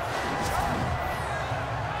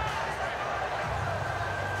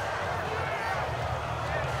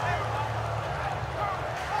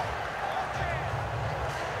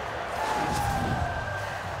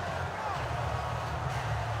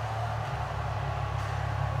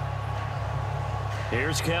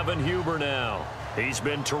 Here's Kevin Huber now. He's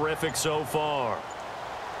been terrific so far.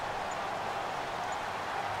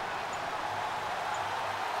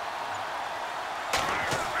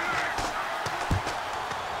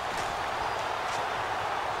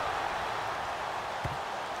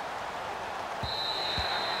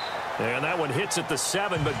 And that one hits at the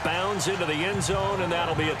 7, but bounds into the end zone, and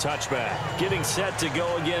that'll be a touchback. Getting set to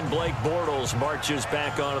go again, Blake Bortles marches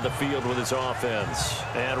back onto the field with his offense.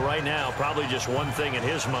 And right now, probably just one thing in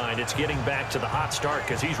his mind, it's getting back to the hot start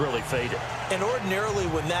because he's really faded. And ordinarily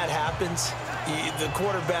when that happens, the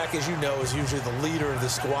quarterback, as you know, is usually the leader of the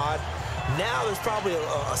squad. Now there's probably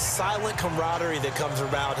a silent camaraderie that comes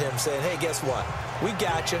around him saying, hey, guess what? We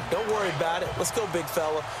got you. Don't worry about it. Let's go, big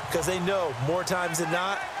fella. Because they know more times than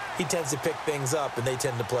not, he tends to pick things up, and they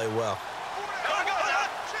tend to play well.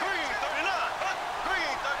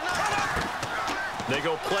 They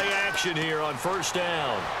go play action here on 1st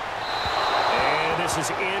down. And this is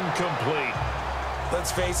incomplete.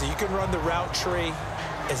 Let's face it, you can run the route tree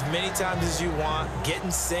as many times as you want, get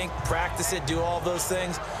in sync, practice it, do all those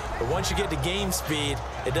things. But once you get to game speed,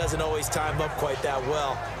 it doesn't always time up quite that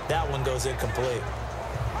well. That one goes incomplete.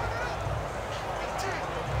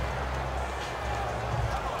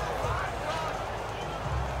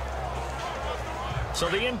 So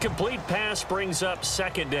the incomplete pass brings up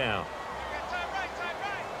 2nd down.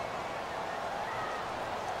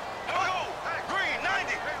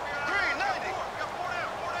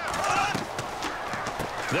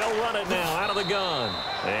 They'll run it now out of the gun.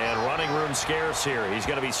 And running room scarce here. He's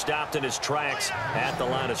going to be stopped in his tracks at the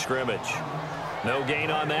line of scrimmage. No gain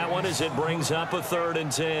on that one as it brings up a 3rd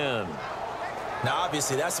and 10. Now,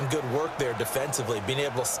 obviously, that's some good work there defensively, being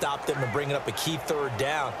able to stop them and bringing up a key 3rd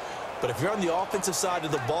down. But if you're on the offensive side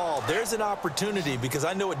of the ball, there's an opportunity, because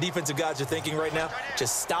I know what defensive guys are thinking right now.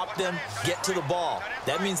 Just stop them, get to the ball.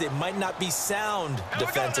 That means they might not be sound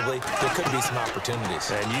defensively. There could be some opportunities.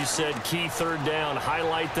 And you said key 3rd down.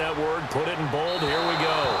 Highlight that word. Put it in bold. Here we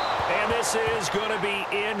go. And this is going to be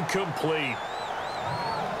incomplete.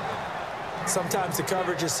 Sometimes the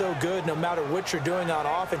coverage is so good, no matter what you're doing on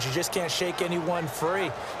offense, you just can't shake anyone free.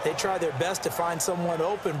 They try their best to find someone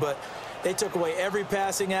open, but they took away every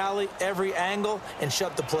passing alley, every angle, and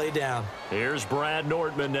shut the play down. Here's Brad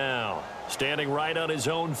Nortman now, standing right on his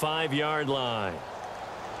own 5-yard line.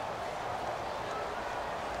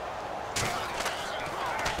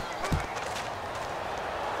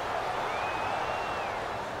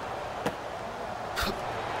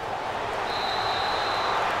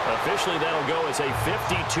 Officially, that'll go as a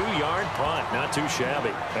 52-yard punt. Not too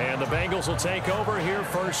shabby. And the Bengals will take over here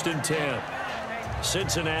 1st and 10.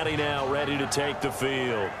 Cincinnati now ready to take the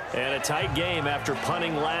field. And a tight game after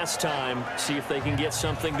punting last time. See if they can get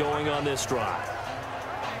something going on this drive.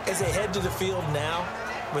 As they head to the field now,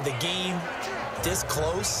 with the game this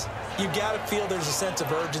close, you've got to feel there's a sense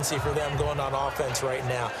of urgency for them going on offense right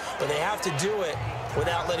now. But they have to do it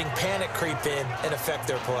without letting panic creep in and affect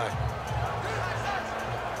their play.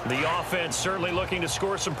 The offense certainly looking to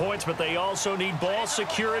score some points, but they also need ball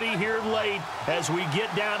security here late as we get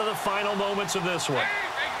down to the final moments of this one.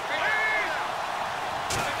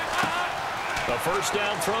 The 1st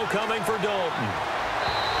down throw coming for Dalton.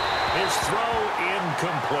 His throw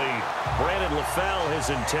incomplete. Brandon LaFell, his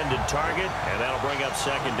intended target, and that'll bring up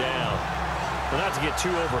 2nd down. Well, not to get too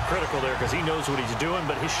overcritical there because he knows what he's doing,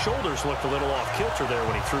 but his shoulders looked a little off kilter there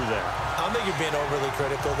when he threw that. I don't think you're being overly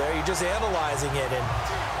critical there. You're just analyzing it, and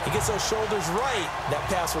he gets those shoulders right. That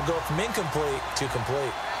pass will go from incomplete to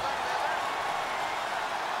complete.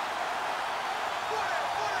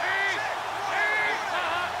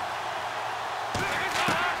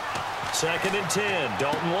 Second and 10.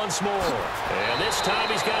 Dalton once more. And this time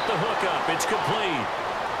he's got the hook up. It's complete.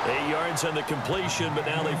 8 yards on the completion, but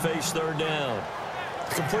now they face 3rd down.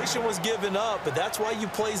 The completion was given up, but that's why you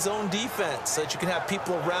play zone defense, so that you can have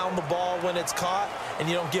people around the ball when it's caught, and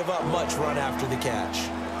you don't give up much run after the catch.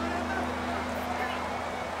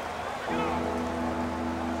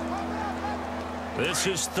 This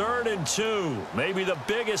is 3rd and 2. Maybe the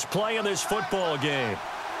biggest play in this football game.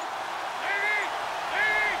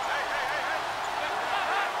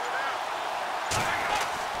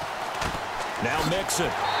 Now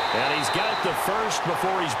Mixon. And he's got the first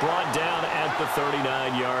before he's brought down at the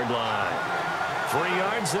 39-yard line. 3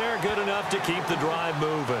 yards there, good enough to keep the drive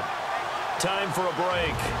moving. Time for a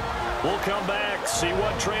break. We'll come back, see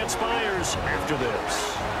what transpires after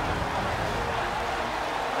this.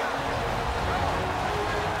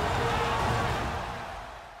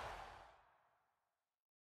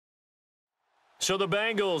 So the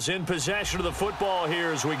Bengals in possession of the football here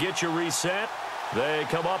as we get you reset. They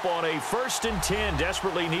come up on a 1st and 10,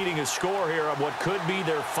 desperately needing a score here on what could be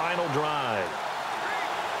their final drive.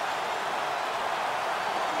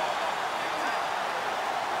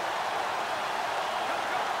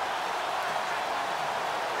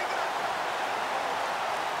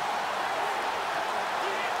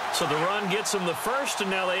 So the run gets them the first, and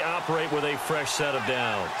now they operate with a fresh set of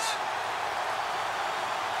downs.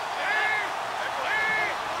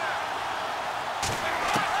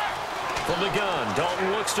 From the gun,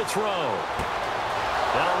 Dalton looks to throw.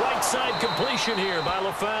 And a right side completion here by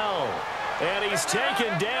LaFell. And he's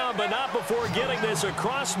taken down, but not before getting this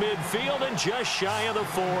across midfield and just shy of the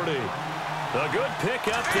 40. A good pick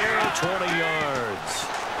up there at 20 yards.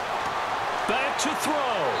 Back to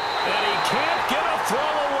throw. And he can't get a throw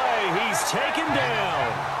away. He's taken down.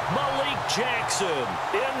 Malik Jackson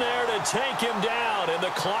in there to take him down, and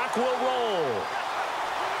the clock will roll.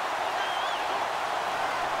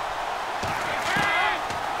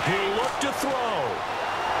 He looked to throw.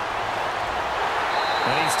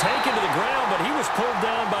 And he's taken to the ground, but he was pulled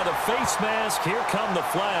down by the face mask. Here come the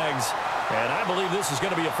flags. And I believe this is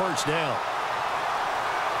going to be a first down.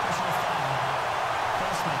 Personal foul.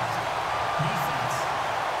 Face mask. Defense.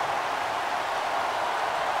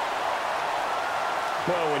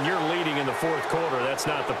 Well, when you're leading in the 4th quarter, that's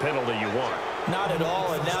not the penalty you want. Not at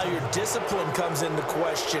all, and now your discipline comes into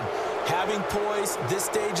question. Having poise this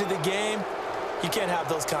stage of the game, you can't have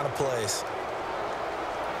those kind of plays.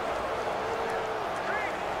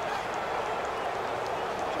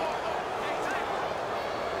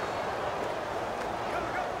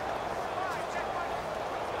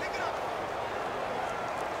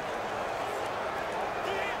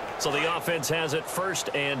 So the offense has it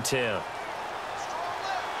 1st and 10.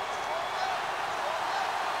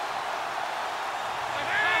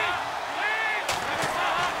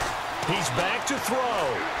 He's back to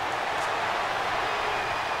throw.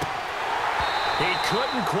 He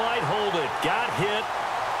couldn't quite hold it. Got hit.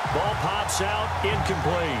 Ball pops out.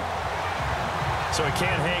 Incomplete. So he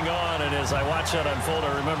can't hang on. And as I watch that unfold, I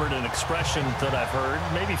remembered an expression that I've heard,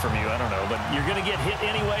 maybe from you, I don't know, but you're going to get hit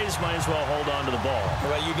anyways, might as well hold on to the ball.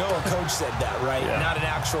 Well, you know a coach said that, right? Yeah. Not an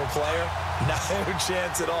actual player. Not a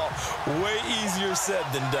chance at all. Way easier said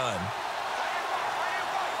than done.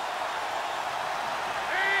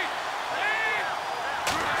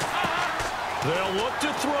 They'll look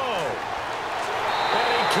to throw. And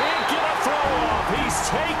he can't get a throw off. He's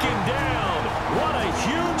taken down. What a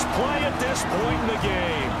huge play at this point in the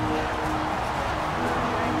game.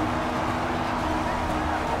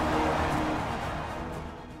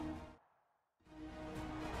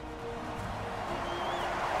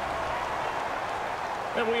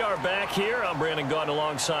 And we are back here. I'm Brandon Gaudin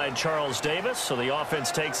alongside Charles Davis. So the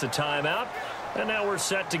offense takes the timeout. And now we're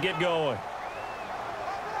set to get going.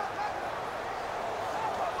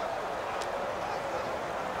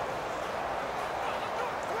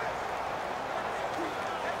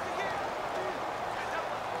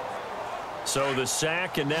 So the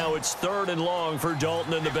sack, and now it's 3rd and long for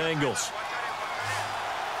Dalton and the Bengals.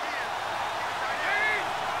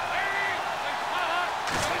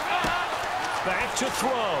 Back to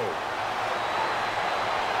throw.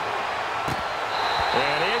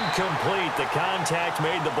 And incomplete. The contact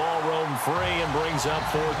made the ball roam free and brings up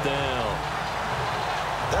 4th down.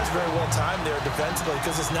 That's very well timed there defensively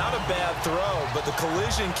because it's not a bad throw, but the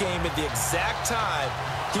collision came at the exact time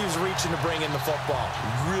he was reaching to bring in the football.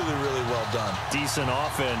 Really, really well done. Decent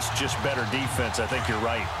offense, just better defense. I think you're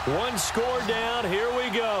right. 1 score down. Here we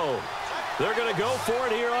go. They're going to go for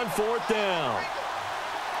it here on 4th down.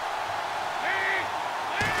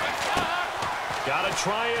 Got to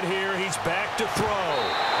try it here. He's back to throw.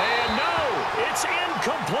 And no, it's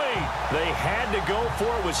incomplete. They had to go for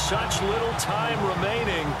it with such little time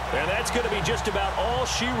remaining. And that's going to be just about all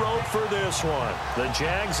she wrote for this one. The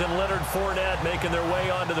Jags and Leonard Fournette making their way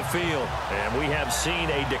onto the field. And we have seen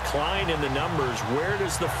a decline in the numbers. Where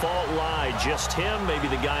does the fault lie? Just him? Maybe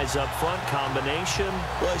the guys up front? Combination?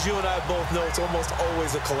 Well, as you and I both know, it's almost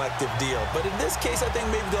always a collective deal. But in this case, I think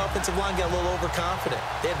maybe the offensive line got a little overconfident.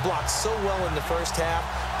 They had blocked so well in the first half,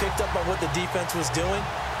 picked up on what the defense was doing.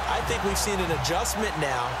 I think we've seen an adjustment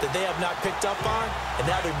now that they have not picked up on, and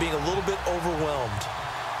now they're being a little bit overwhelmed.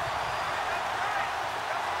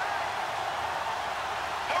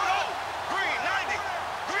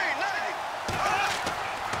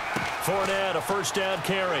 Fournette, a first down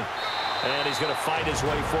carry. And he's going to fight his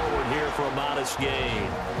way forward here for a modest gain.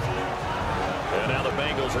 And now the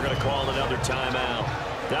Bengals are going to call another timeout.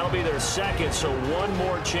 That'll be their second, so one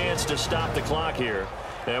more chance to stop the clock here.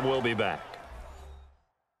 And we'll be back.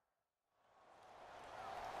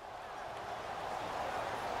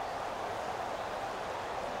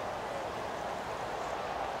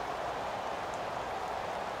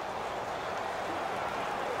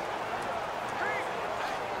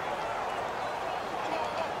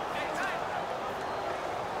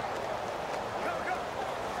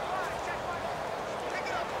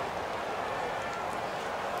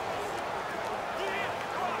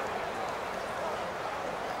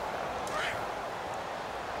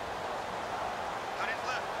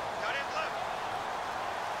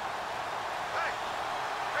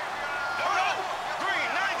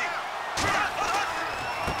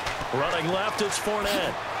 Running left, it's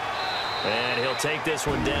Fournette. And he'll take this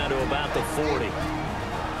one down to about the 40.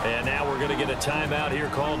 And now we're going to get a timeout here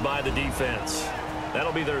called by the defense.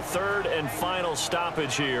 That'll be their third and final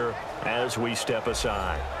stoppage here as we step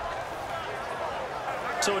aside.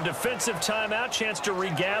 So a defensive timeout, chance to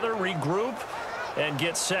regather, regroup, and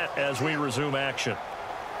get set as we resume action.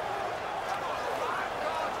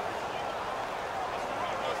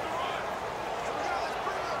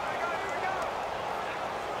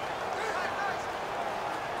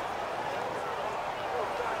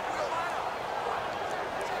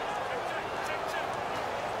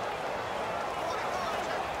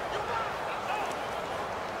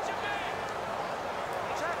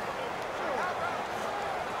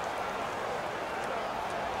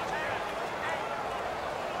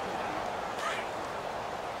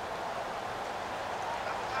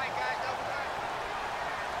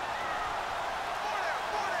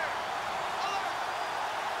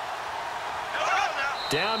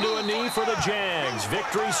 Down to a knee for the Jags.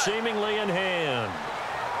 Victory seemingly in hand.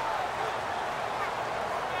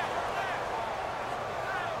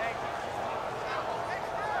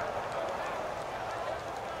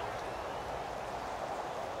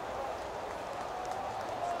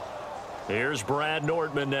 Here's Brad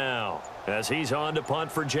Nordman now as he's on to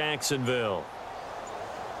punt for Jacksonville.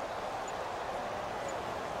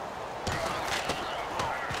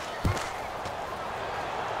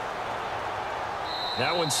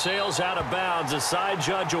 That one sails out of bounds. The side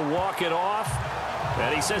judge will walk it off.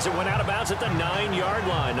 And he says it went out of bounds at the 9-yard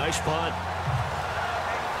line. Nice punt.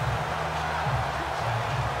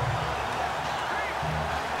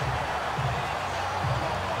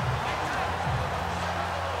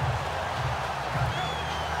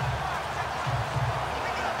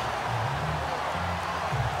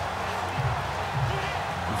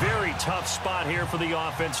 Very tough spot here for the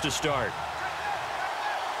offense to start.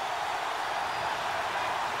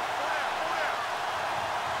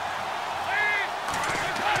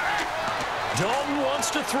 Dalton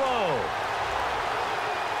wants to throw.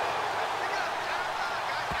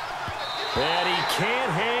 And he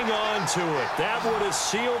can't hang on to it. That would have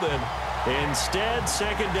sealed him. Instead,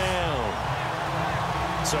 second down.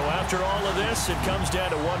 So after all of this, it comes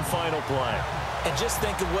down to one final play. And just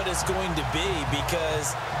think of what it's going to be,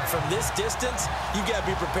 because from this distance, you got to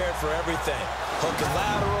be prepared for everything. Hook and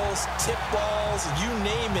laterals, tip balls, you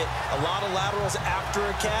name it. A lot of laterals after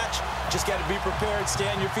a catch. Just got to be prepared, stay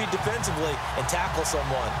on your feet defensively, and tackle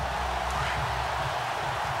someone.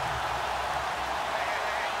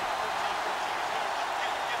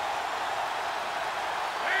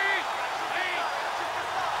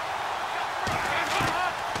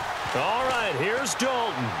 All right, here's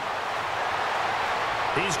Dalton.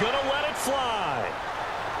 He's going to let it fly.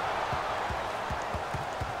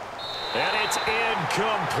 And it's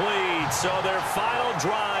incomplete. So their final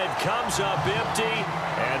drive comes up empty.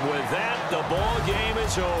 And with that, the ball game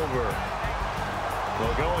is over.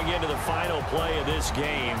 Well, going into the final play of this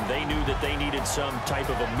game, they knew that they needed some type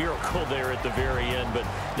of a miracle there at the very end, but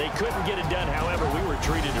they couldn't get it done. However, we were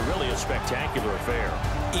treated to really a spectacular affair.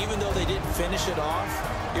 Even though they didn't finish it off,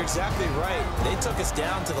 you're exactly right. They took us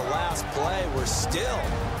down to the last play. We're still,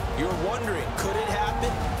 you're wondering, could it happen?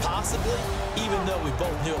 Possibly, even though we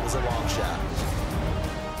both knew it was a long shot.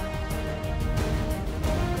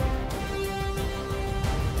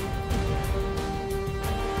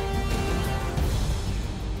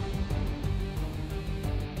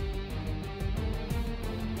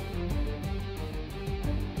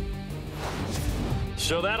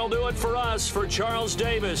 So that'll do it for us. For Charles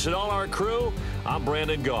Davis and all our crew, I'm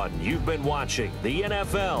Brandon Gaudin. You've been watching the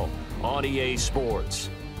NFL on EA Sports.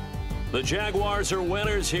 The Jaguars are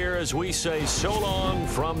winners here as we say so long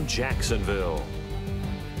from Jacksonville.